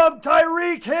Prism,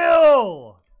 Tyreek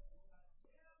Hill.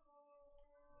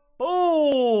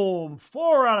 Boom!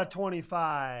 4 out of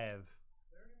 25.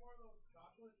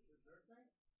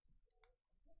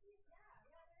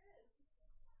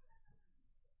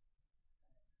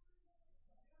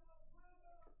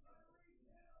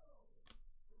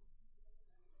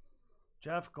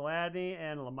 Jeff Gladney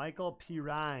and LaMichael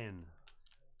Pirine.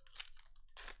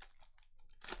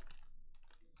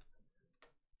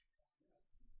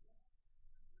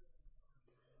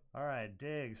 All right,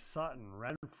 Diggs, Sutton,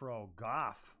 Renfro,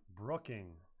 Goff,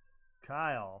 Brooking,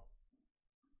 Kyle,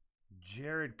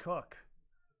 Jared Cook,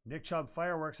 Nick Chubb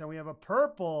Fireworks, and we have a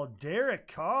purple Derek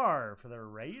Carr for the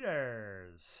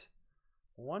Raiders.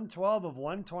 112 of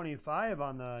 125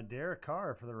 on the Derek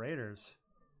Carr for the Raiders.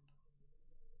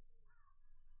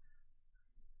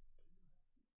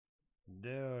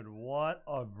 Dude, what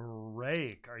a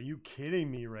break. Are you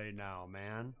kidding me right now,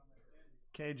 man?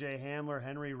 KJ Hamler,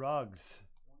 Henry Ruggs.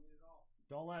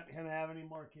 Don't let him have any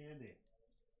more candy.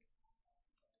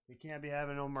 He can't be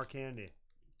having no more candy.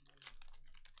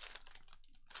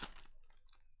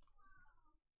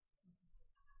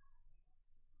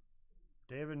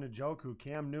 David Njoku,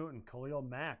 Cam Newton, Khalil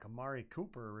Mack, Amari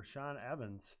Cooper, Rashaan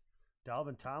Evans,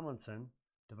 Dalvin Tomlinson,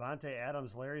 Devontae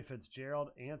Adams, Larry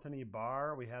Fitzgerald, Anthony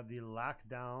Barr. We have the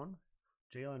lockdown.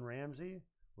 Jalen Ramsey,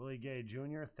 Willie Gay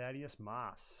Jr., Thaddeus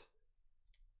Moss.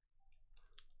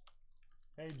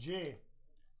 Hey, G.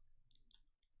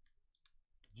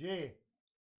 G.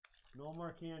 No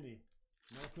more candy.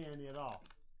 No candy at all.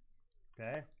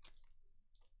 Okay?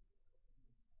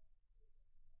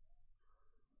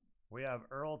 We have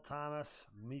Earl Thomas,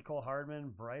 Mecole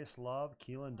Hardman, Bryce Love,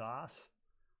 Keelan Doss,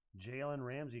 Jalen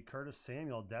Ramsey, Curtis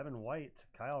Samuel, Devin White,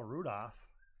 Kyle Rudolph,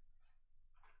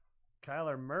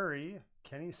 Kyler Murray,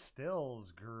 Kenny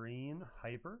Stills, green,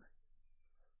 hyper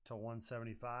to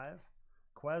 175,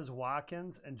 Quez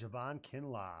Watkins, and Javon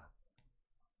Kinlaw.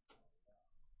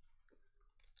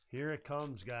 Here it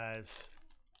comes, guys.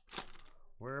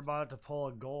 We're about to pull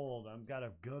a gold. I've got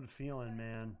a good feeling,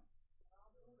 man.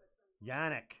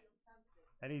 Yannick,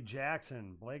 Eddie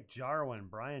Jackson, Blake Jarwin,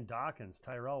 Brian Dawkins,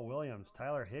 Tyrell Williams,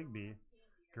 Tyler Higbee,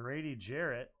 Grady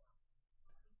Jarrett,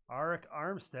 Arik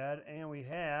Armstead, and we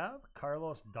have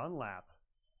Carlos Dunlap.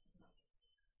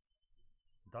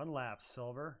 Dunlap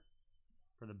silver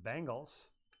for the Bengals.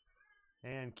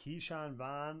 And Keyshawn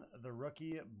Vaughn, the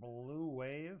rookie blue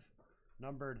wave,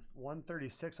 numbered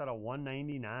 136 out of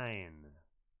 199.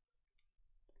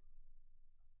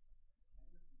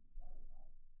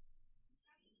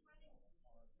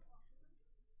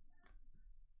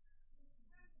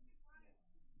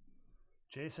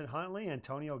 Jason Huntley,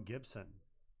 Antonio Gibson.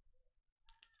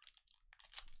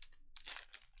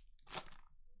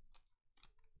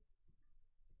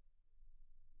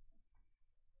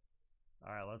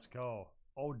 All right, let's go.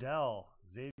 Odell,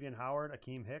 Xavier Howard,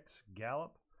 Akeem Hicks,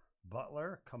 Gallup,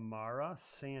 Butler, Kamara,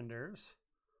 Sanders,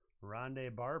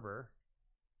 Rondé Barber.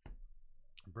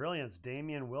 Brilliance,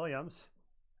 Damian Williams,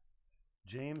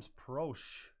 James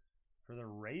Proche for the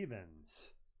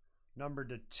Ravens. Numbered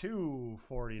to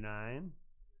 249.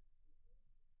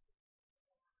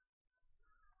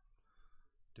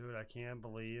 Dude, I can't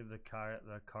believe the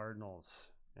Cardinals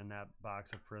in that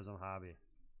box of Prism Hobby.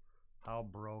 How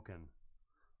broken.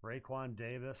 Raekwon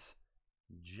Davis,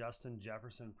 Justin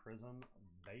Jefferson Prism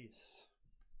base.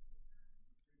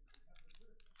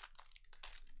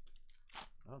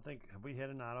 I don't think, have we hit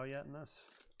an auto yet in this?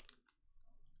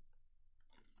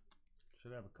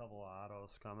 Should have a couple of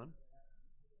autos coming.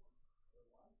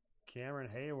 Cameron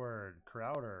Hayward,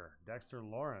 Crowder, Dexter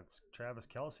Lawrence, Travis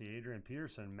Kelce, Adrian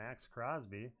Peterson, Max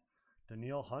Crosby,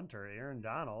 Danielle Hunter, Aaron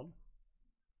Donald.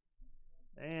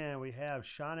 And we have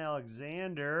Sean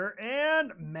Alexander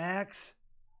and Max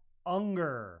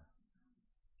Unger.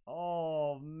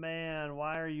 Oh, man.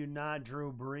 Why are you not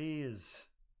Drew Brees?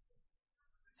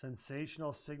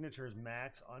 Sensational signatures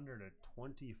max under to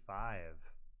 25.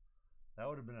 That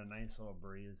would have been a nice little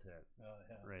Breeze hit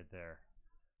right there.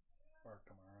 Or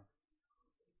Kamara.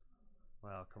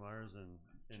 Well, Kamara's in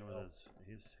with his.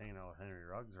 He's hanging out with Henry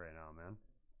Ruggs right now, man.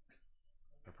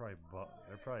 They're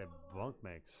probably bunk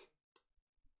makes.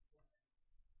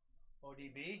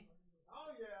 ODB?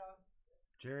 Oh yeah.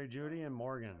 Jerry Jeudy and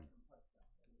Morgan.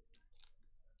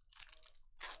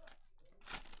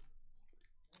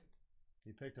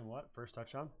 You picked him what? First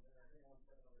touchdown?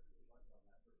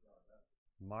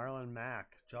 Marlon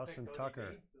Mack, Justin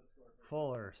Tucker,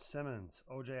 Fuller, Simmons,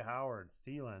 O.J. Howard,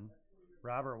 Thielen,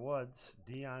 Robert Woods,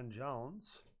 Deion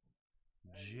Jones,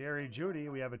 Jerry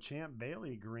Jeudy. We have a Champ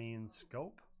Bailey green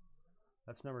scope.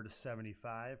 That's numbered to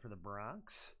 75 for the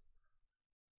Bronx.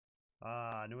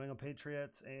 New England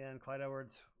Patriots and Clyde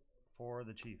Edwards for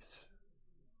the Chiefs.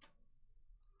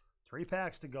 3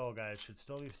 packs to go, guys. Should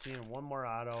still be seeing one more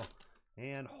auto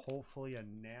and hopefully a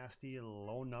nasty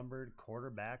low-numbered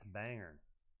quarterback banger.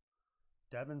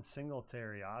 Devin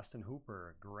Singletary, Austin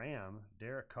Hooper, Graham,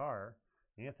 Derek Carr,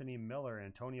 Anthony Miller,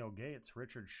 Antonio Gates,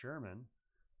 Richard Sherman,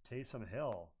 Taysom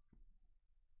Hill.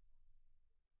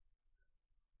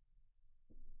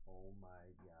 Oh my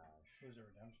gosh. Who's a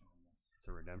redemption on this? It's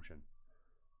a redemption.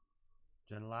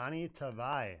 Jelani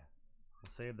Tavai. We'll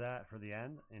save that for the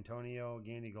end. Antonio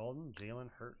Gandy Golden, Jalen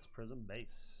Hurts Prism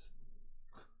Base.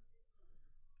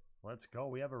 Let's go.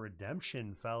 We have a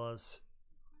redemption, fellas.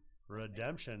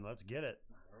 Redemption. Let's get it.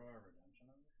 Redemption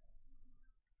on this?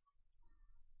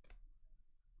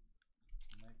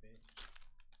 Might be.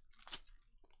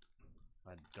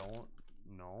 I don't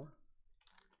know.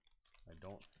 I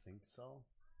don't think so.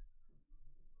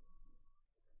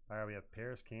 All right, we have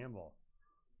Paris Campbell,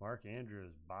 Mark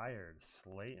Andrews, Byard,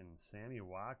 Slayton, Sammy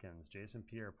Watkins, Jason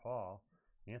Pierre-Paul,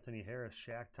 Anthony Harris,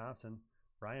 Shaq Thompson,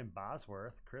 Brian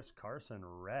Bosworth, Chris Carson,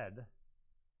 red.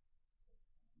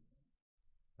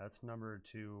 That's numbered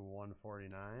to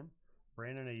 149.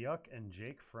 Brandon Ayuk and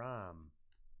Jake Fromm.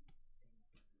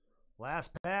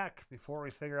 Last pack before we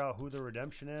figure out who the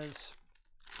redemption is.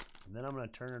 And then I'm going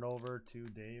to turn it over to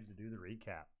Dave to do the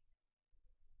recap.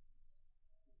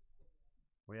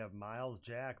 We have Miles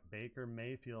Jack, Baker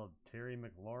Mayfield, Terry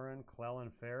McLaurin, Clellan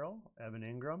Ferrell, Evan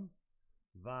Ingram,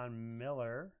 Von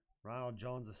Miller, Ronald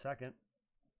Jones II,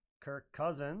 Kirk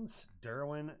Cousins,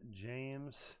 Derwin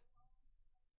James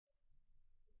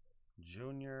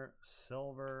Jr.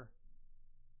 Silver,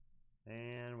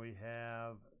 and we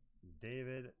have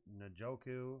David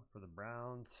Njoku for the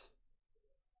Browns,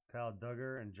 Kyle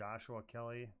Duggar and Joshua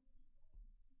Kelly.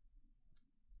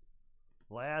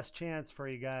 Last chance for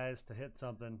you guys to hit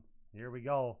something. Here we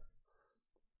go.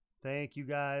 Thank you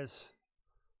guys.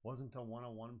 Wasn't a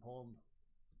 101 pulled?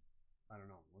 I don't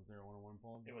know. Was there a 101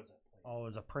 pulled? It was a plate. Oh, it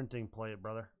was a printing plate,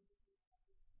 brother.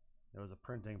 It was a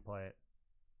printing plate.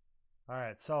 All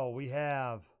right, so we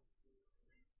have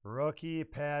rookie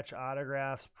patch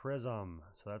autographs Prism.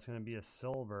 So that's going to be a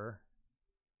silver.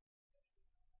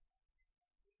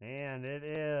 And it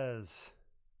is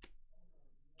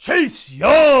Chase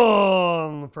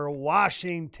Young for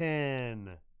Washington.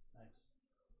 Nice.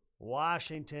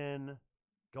 Washington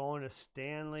going to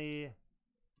Stanley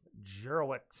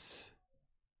Jurowicz.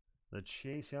 The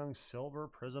Chase Young Silver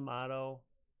Prism Auto.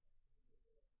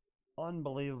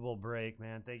 Unbelievable break,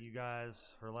 man. Thank you guys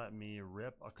for letting me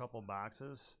rip a couple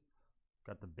boxes.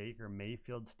 Got the Baker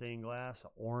Mayfield stained glass,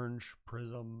 orange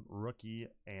Prism rookie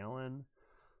Allen.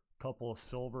 Couple of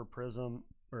silver Prism,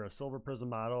 or a silver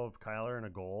Prism Auto of Kyler and a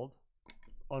gold.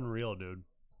 Unreal, dude.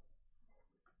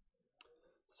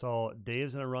 So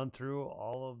Dave's going to run through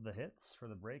all of the hits for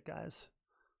the break, guys.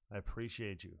 I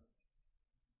appreciate you.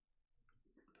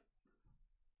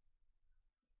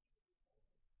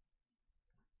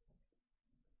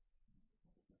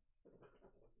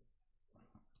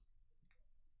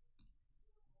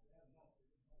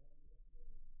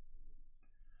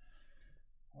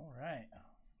 All right.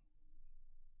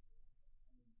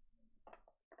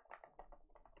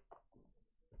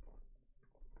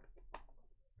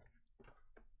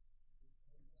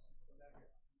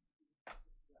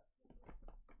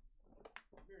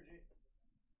 Here, G.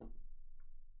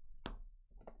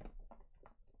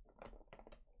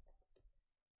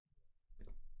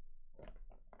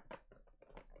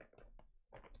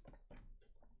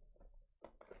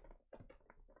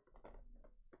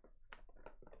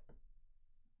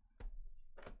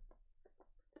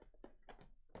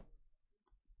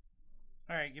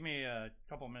 All right, give me a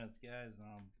couple minutes, guys, and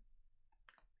I'll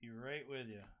be right with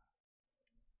you.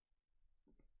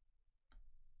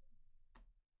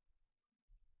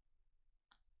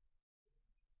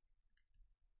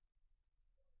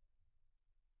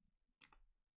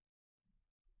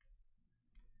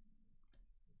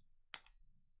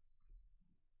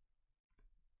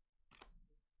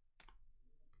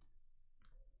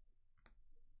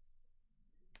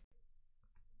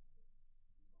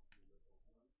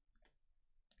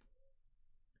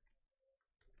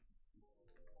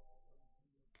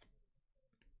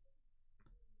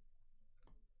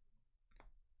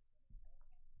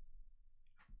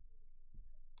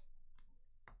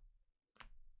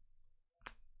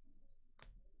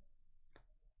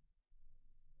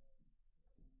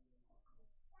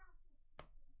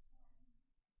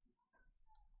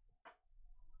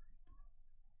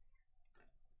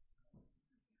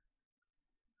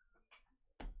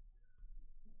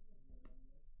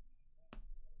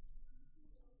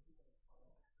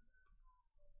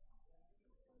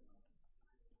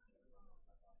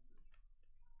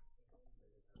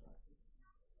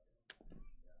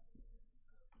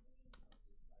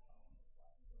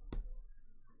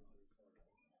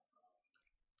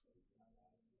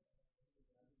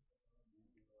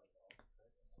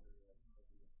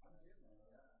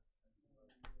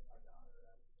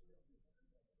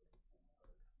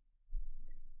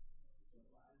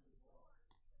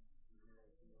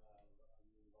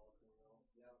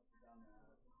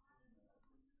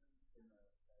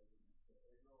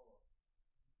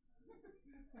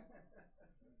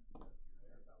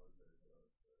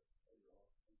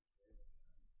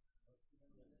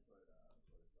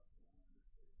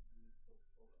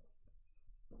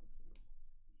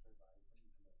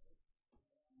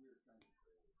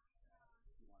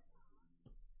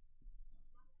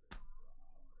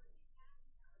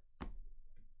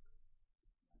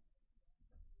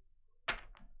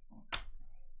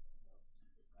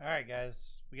 All right,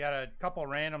 guys. We got a couple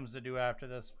randoms to do after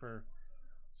this for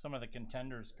some of the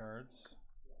contenders cards.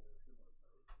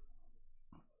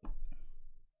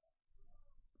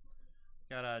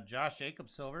 Got a Josh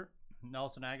Jacobs silver,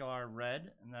 Nelson Aguilar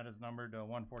red, and that is numbered to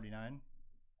 149.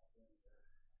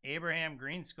 Abraham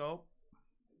Green Scope,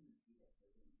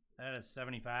 that is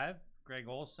 75. Greg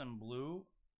Olson blue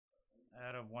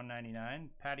out of 199.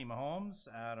 Patty Mahomes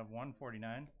out of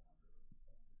 149.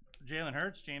 Jalen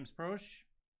Hurts, James Proche,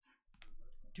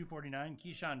 249.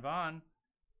 Keyshawn Vaughn,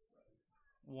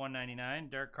 199.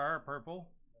 Derek Carr purple,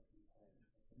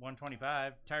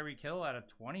 125. Tyreek Hill out of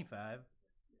 25.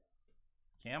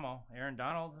 Camel. Aaron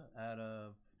Donald out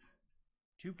of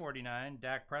 249.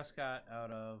 Dak Prescott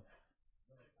out of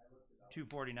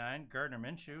 249. Gardner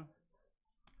Minshew.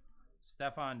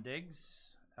 Stephon Diggs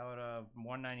out of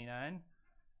 199.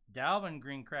 Dalvin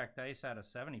Green Cracked Ice out of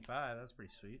 75. That's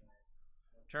pretty sweet.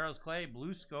 Charles Clay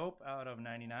Blue Scope out of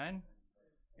 99.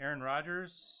 Aaron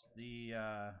Rodgers, the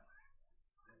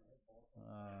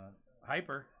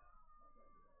Hyper.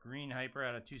 Green Hyper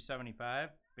out of 275.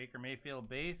 Baker Mayfield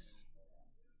base.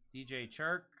 DJ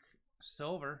Chark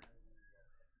silver.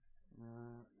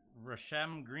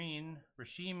 Rasheem Green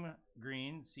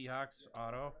Seahawks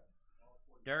auto.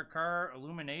 Derek Carr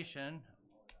illumination.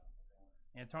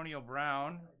 Antonio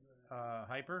Brown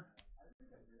hyper.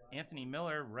 Anthony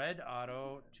Miller red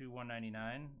auto to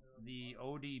 199. The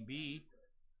ODB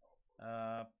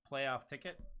playoff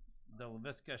ticket. The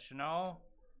LaVisca Chanel.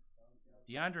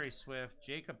 DeAndre Swift,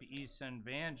 Jacob Eason,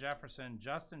 Van Jefferson,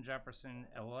 Justin Jefferson,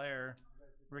 Elaire,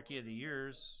 Rookie of the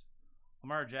Years.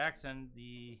 Lamar Jackson,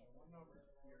 the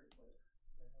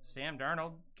Sam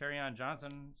Darnold, Kerryon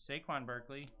Johnson, Saquon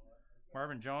Barkley,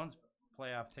 Marvin Jones,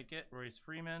 playoff ticket, Royce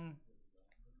Freeman,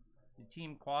 the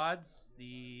team quads,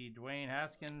 the Dwayne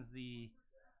Haskins, the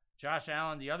Josh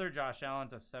Allen, the other Josh Allen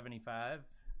to 75.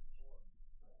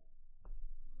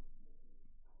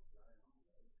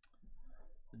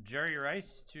 Jerry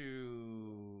Rice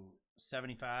to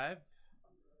 75.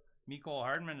 Mecole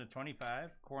Hardman to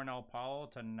 25. Cornell Powell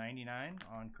to 99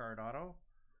 on card auto.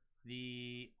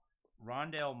 The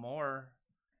Rondale Moore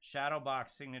Shadow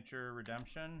Box Signature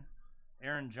Redemption.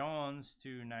 Aaron Jones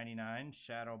to 99.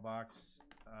 Shadow Box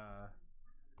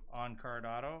on card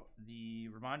auto. The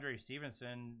Ramondre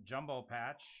Stevenson Jumbo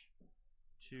Patch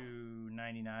to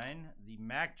 99. The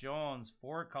Mac Jones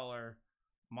 4-color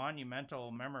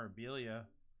Monumental Memorabilia.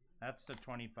 That's to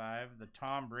 25. The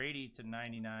Tom Brady to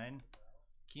 99.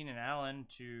 Keenan Allen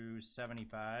to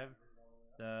 75.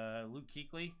 The Luke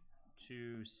Kuechly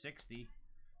to 60.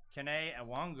 Kene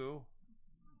Awangu,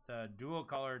 the dual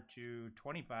color to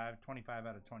 25. 25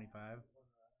 out of 25.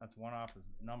 That's one off his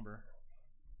number.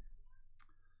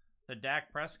 The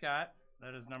Dak Prescott,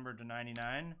 that is numbered to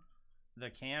 99. The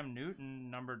Cam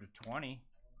Newton, numbered to 20.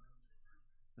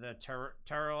 The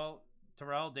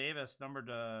Terrell Davis, numbered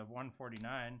to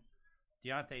 149.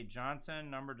 Deontay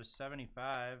Johnson, numbered to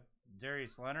 75.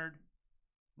 Darius Leonard,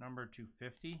 numbered to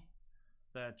 50.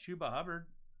 The Chuba Hubbard,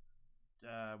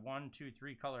 1, 2,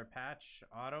 3 color patch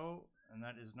auto, and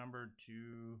that is numbered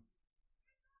to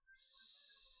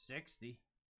 60.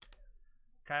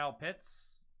 Kyle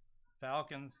Pitts,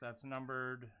 Falcons, that's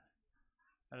numbered,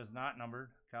 that is not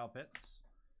numbered, Kyle Pitts.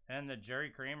 And the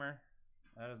Jerry Kramer,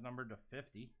 that is numbered to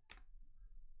 50.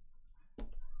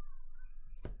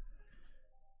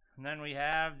 And then we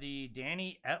have the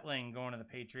Danny Etling going to the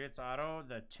Patriots auto.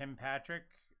 The Tim Patrick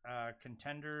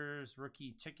Contenders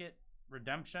Rookie Ticket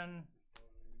Redemption.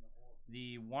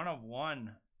 The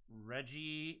 1/1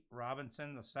 Reggie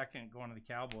Robinson II going to the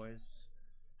Cowboys.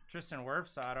 Tristan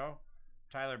Wirfs auto.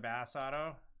 Tyler Bass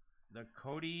auto. The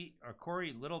Corey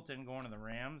Littleton going to the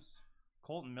Rams.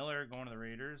 Colton Miller going to the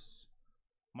Raiders.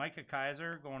 Micah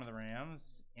Kaiser going to the Rams.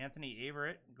 Anthony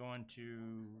Averett going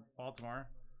to Baltimore.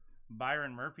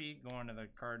 Byron Murphy going to the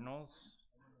Cardinals.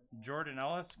 Jordan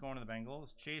Ellis going to the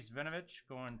Bengals. Chase Vinovich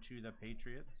going to the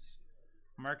Patriots.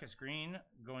 Marcus Green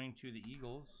going to the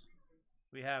Eagles.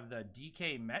 We have the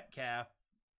DK Metcalf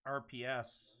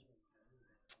RPS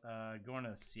going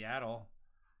to Seattle.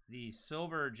 The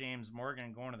Silver James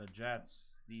Morgan going to the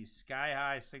Jets. The Sky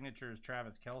High Signatures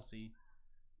Travis Kelce.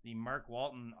 The Mark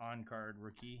Walton on-card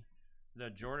rookie. The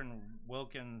Jordan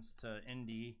Wilkins to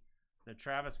Indy. The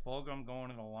Travis Fulgham going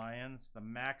to the Lions. The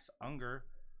Max Unger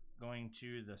going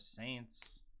to the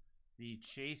Saints. The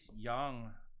Chase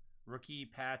Young rookie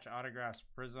patch autographs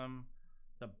Prism.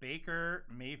 The Baker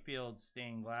Mayfield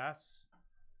stained glass.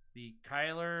 The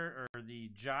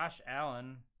Josh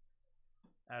Allen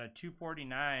at a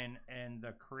 249, and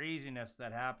the craziness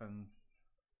that happened.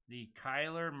 The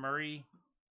Kyler Murray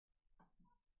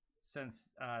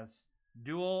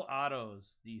dual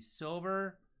autos. The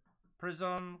silver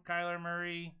Prism Kyler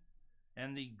Murray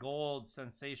and the gold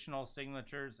sensational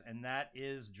signatures, and that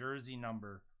is jersey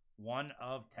number 1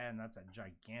 of 10. That's a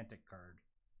gigantic card.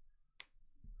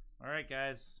 All right,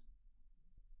 guys.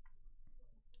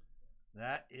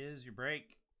 That is your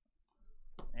break.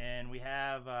 And we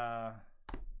have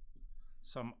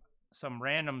some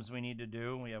randoms we need to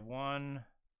do. We have 1,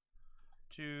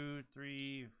 2,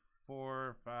 3,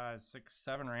 4, 5, 6,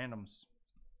 7 randoms.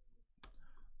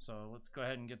 So let's go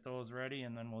ahead and get those ready,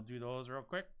 and then we'll do those real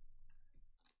quick.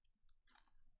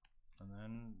 And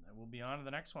then we'll be on to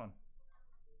the next one.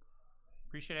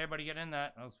 Appreciate everybody getting in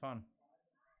that. That was fun.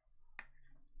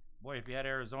 Boy, if you had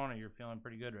Arizona, you're feeling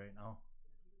pretty good right now.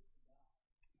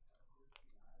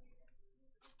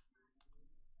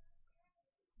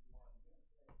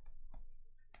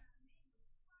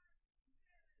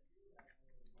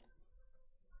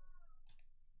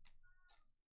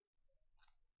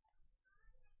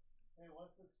 Hey,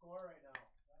 what's the score right now?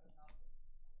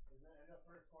 Is it end of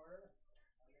first quarter?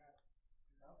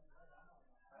 No.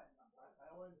 I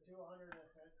win 200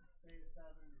 if it stays 7-0.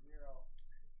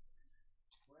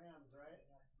 Rams, right?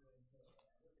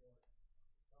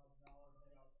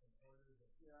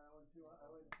 Yeah, I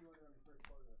win 200 in the first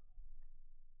quarter.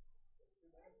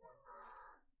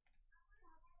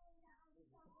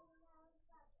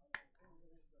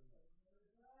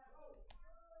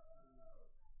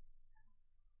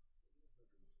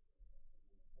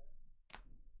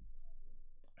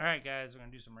 All right, guys, we're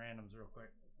going to do some randoms real quick.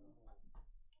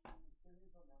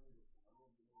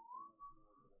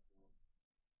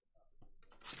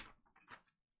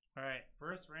 All right,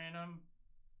 first random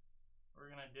we're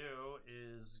going to do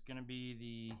is going to be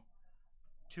the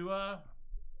Tua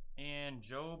and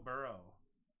Joe Burrow.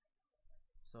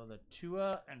 So the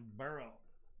Tua and Burrow.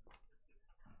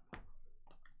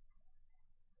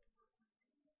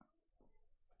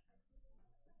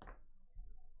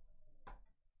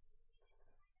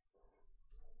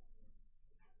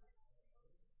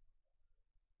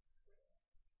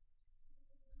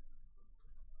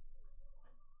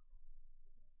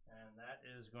 And that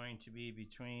is going to be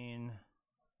between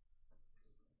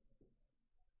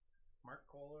Mark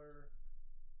Kohler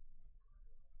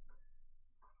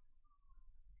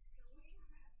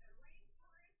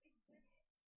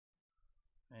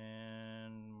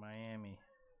and Miami,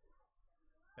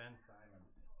 Ben Simon.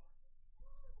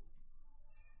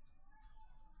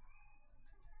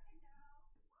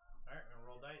 All right, we're gonna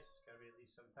roll dice. Gotta be at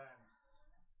least 7 times.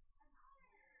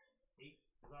 8,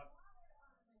 good luck.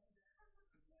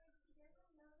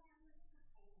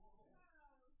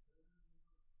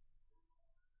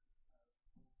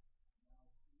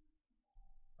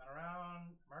 Final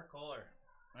round, Mark Kohler.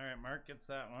 All right, Mark gets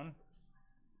that one.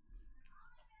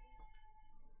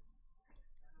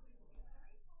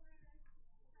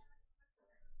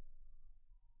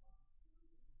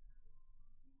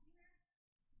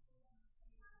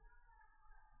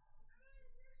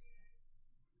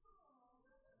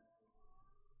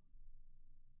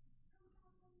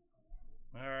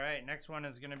 All right, next one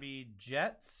is going to be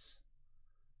Jets,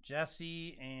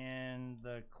 Jesse, and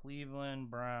the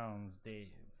Cleveland Browns, Dave.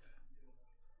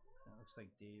 It looks like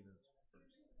Dave is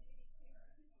first. All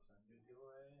right, so new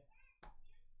giveaway.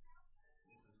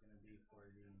 This is going to be for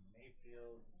the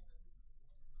Mayfield,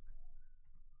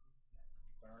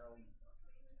 Darnold.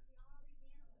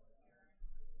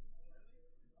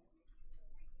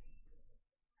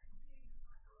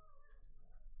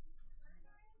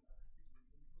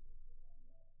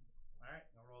 All right,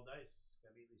 no roll dice.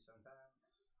 Gotta be at least 7 times.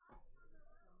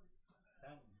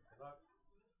 10. Good luck.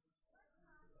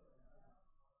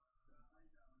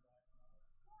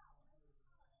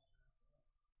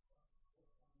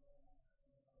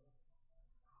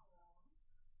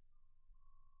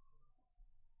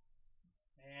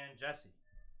 And Jesse.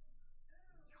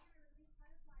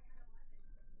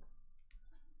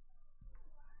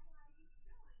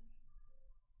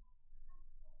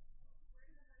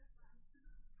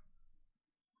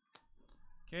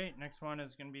 Okay, next one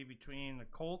is going to be between the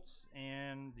Colts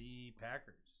and the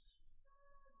Packers.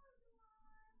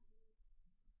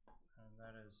 And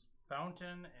that is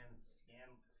Fountain and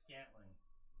Scantling.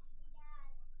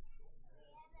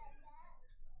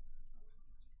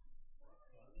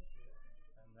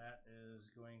 that is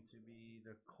going to be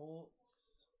the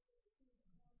Colts.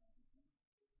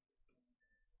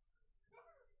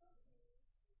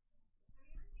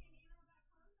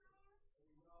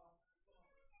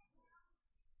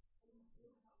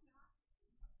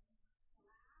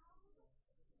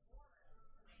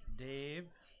 Dave.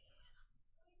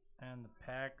 And the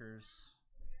Packers,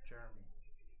 Jeremy.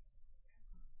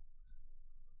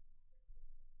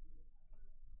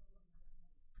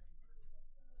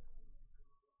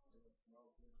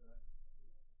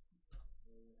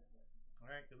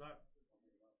 All right, good luck.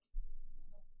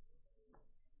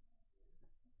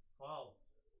 12.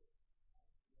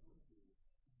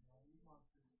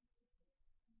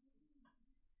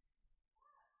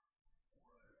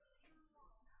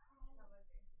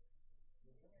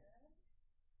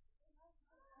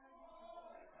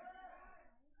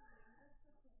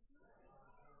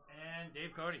 And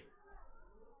Dave Cody.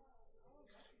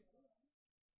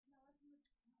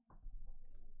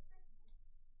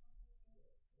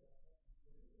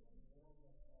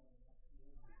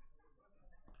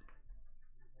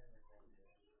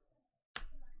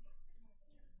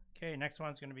 Okay, next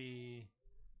one's going to be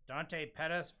Dante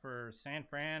Pettis for San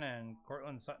Fran and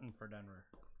Cortland Sutton for Denver.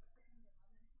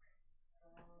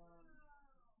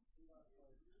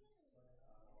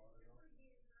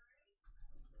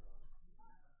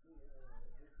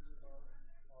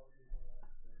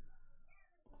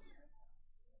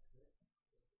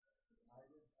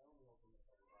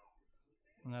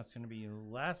 And that's going to be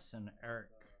Les and Eric.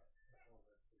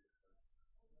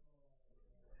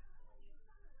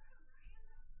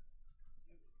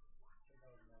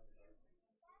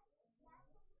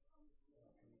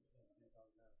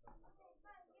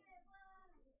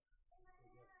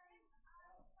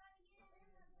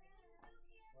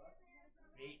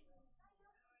 Eight.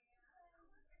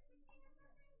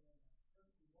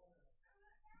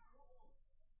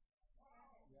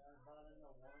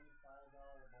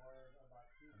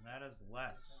 And that is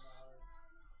less.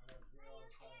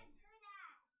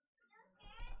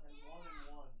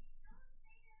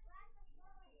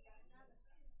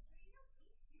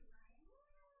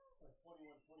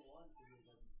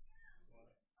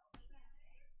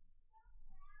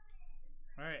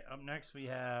 All right, up next we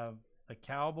have the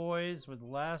Cowboys with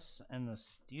Les and the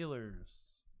Steelers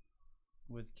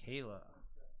with Kayla.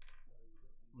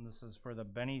 And this is for the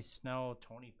Benny Snell,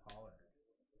 Tony Pollard.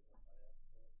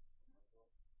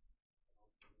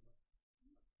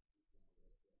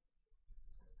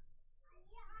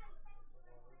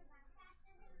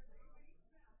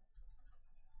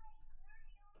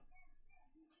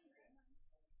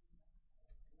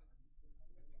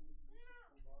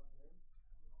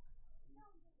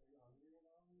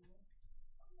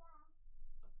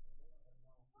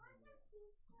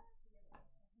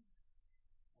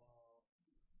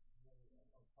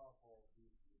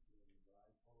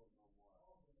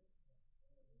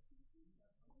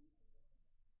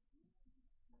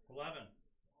 $11.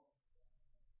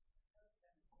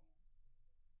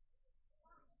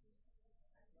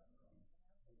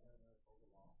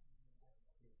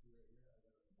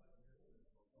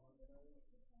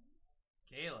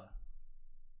 Kayla.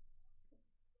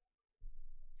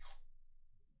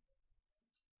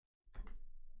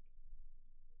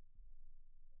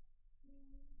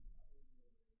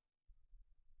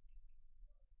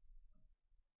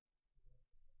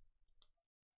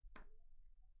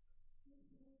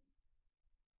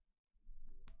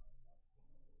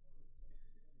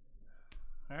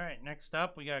 All right, next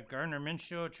up we got Gardner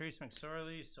Minshew, Trace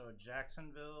McSorley, so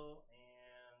Jacksonville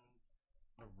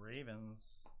and the Ravens.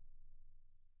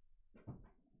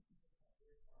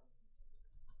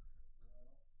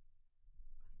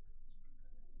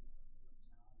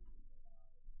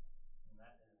 And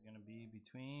that is going to be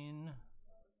between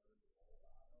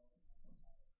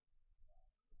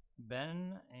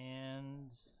Ben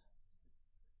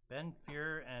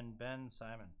Fuhr and Ben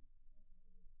Simon.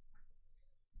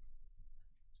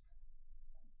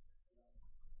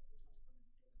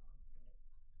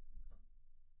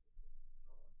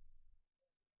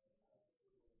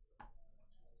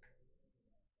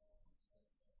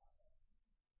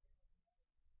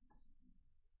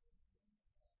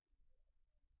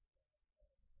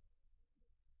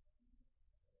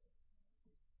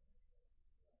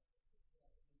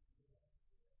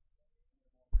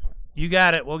 You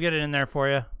got it. We'll get it in there for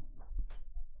you.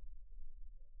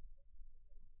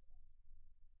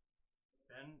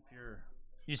 Ben Fuhr.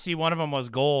 You see, one of them was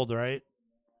gold, right?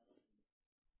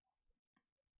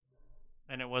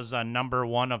 And it was a number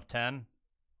 1 of 10.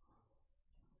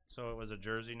 So it was a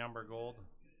jersey number gold.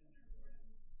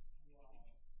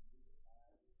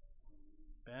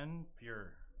 Ben Fuhr.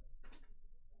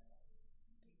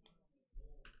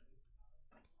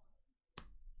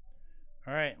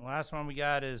 All right, last one we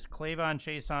got is Clavon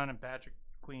Chason and Patrick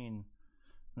Queen.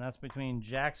 And that's between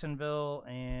Jacksonville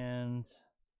and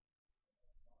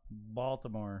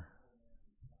Baltimore.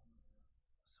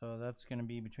 So that's going to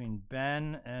be between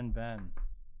Ben and Ben.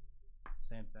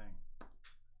 Same thing.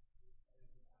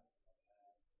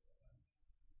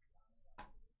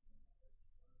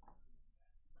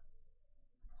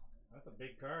 That's a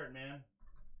big card, man.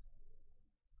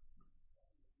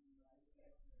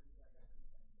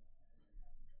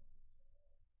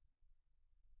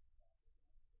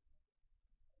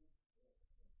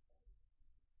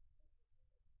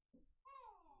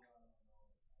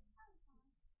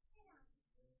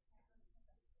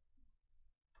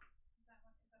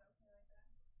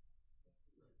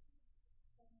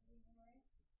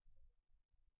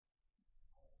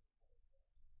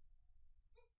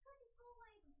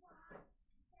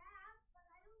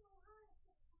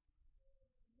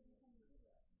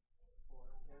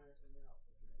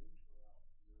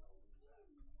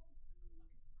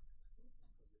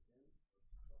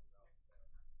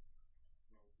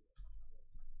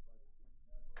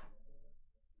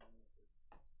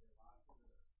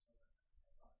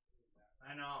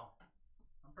 I know.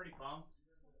 I'm pretty pumped.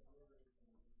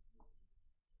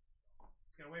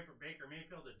 Just gotta wait for Baker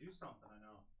Mayfield to do something, I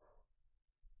know.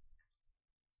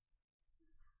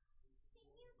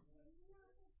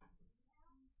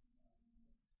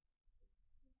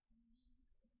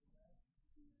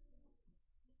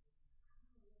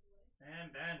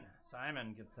 And Ben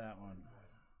Simon gets that one.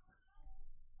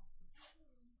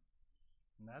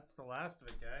 And that's the last of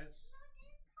it, guys.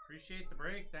 Appreciate the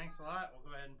break. Thanks a lot.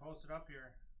 We'll go ahead and post it up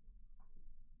here.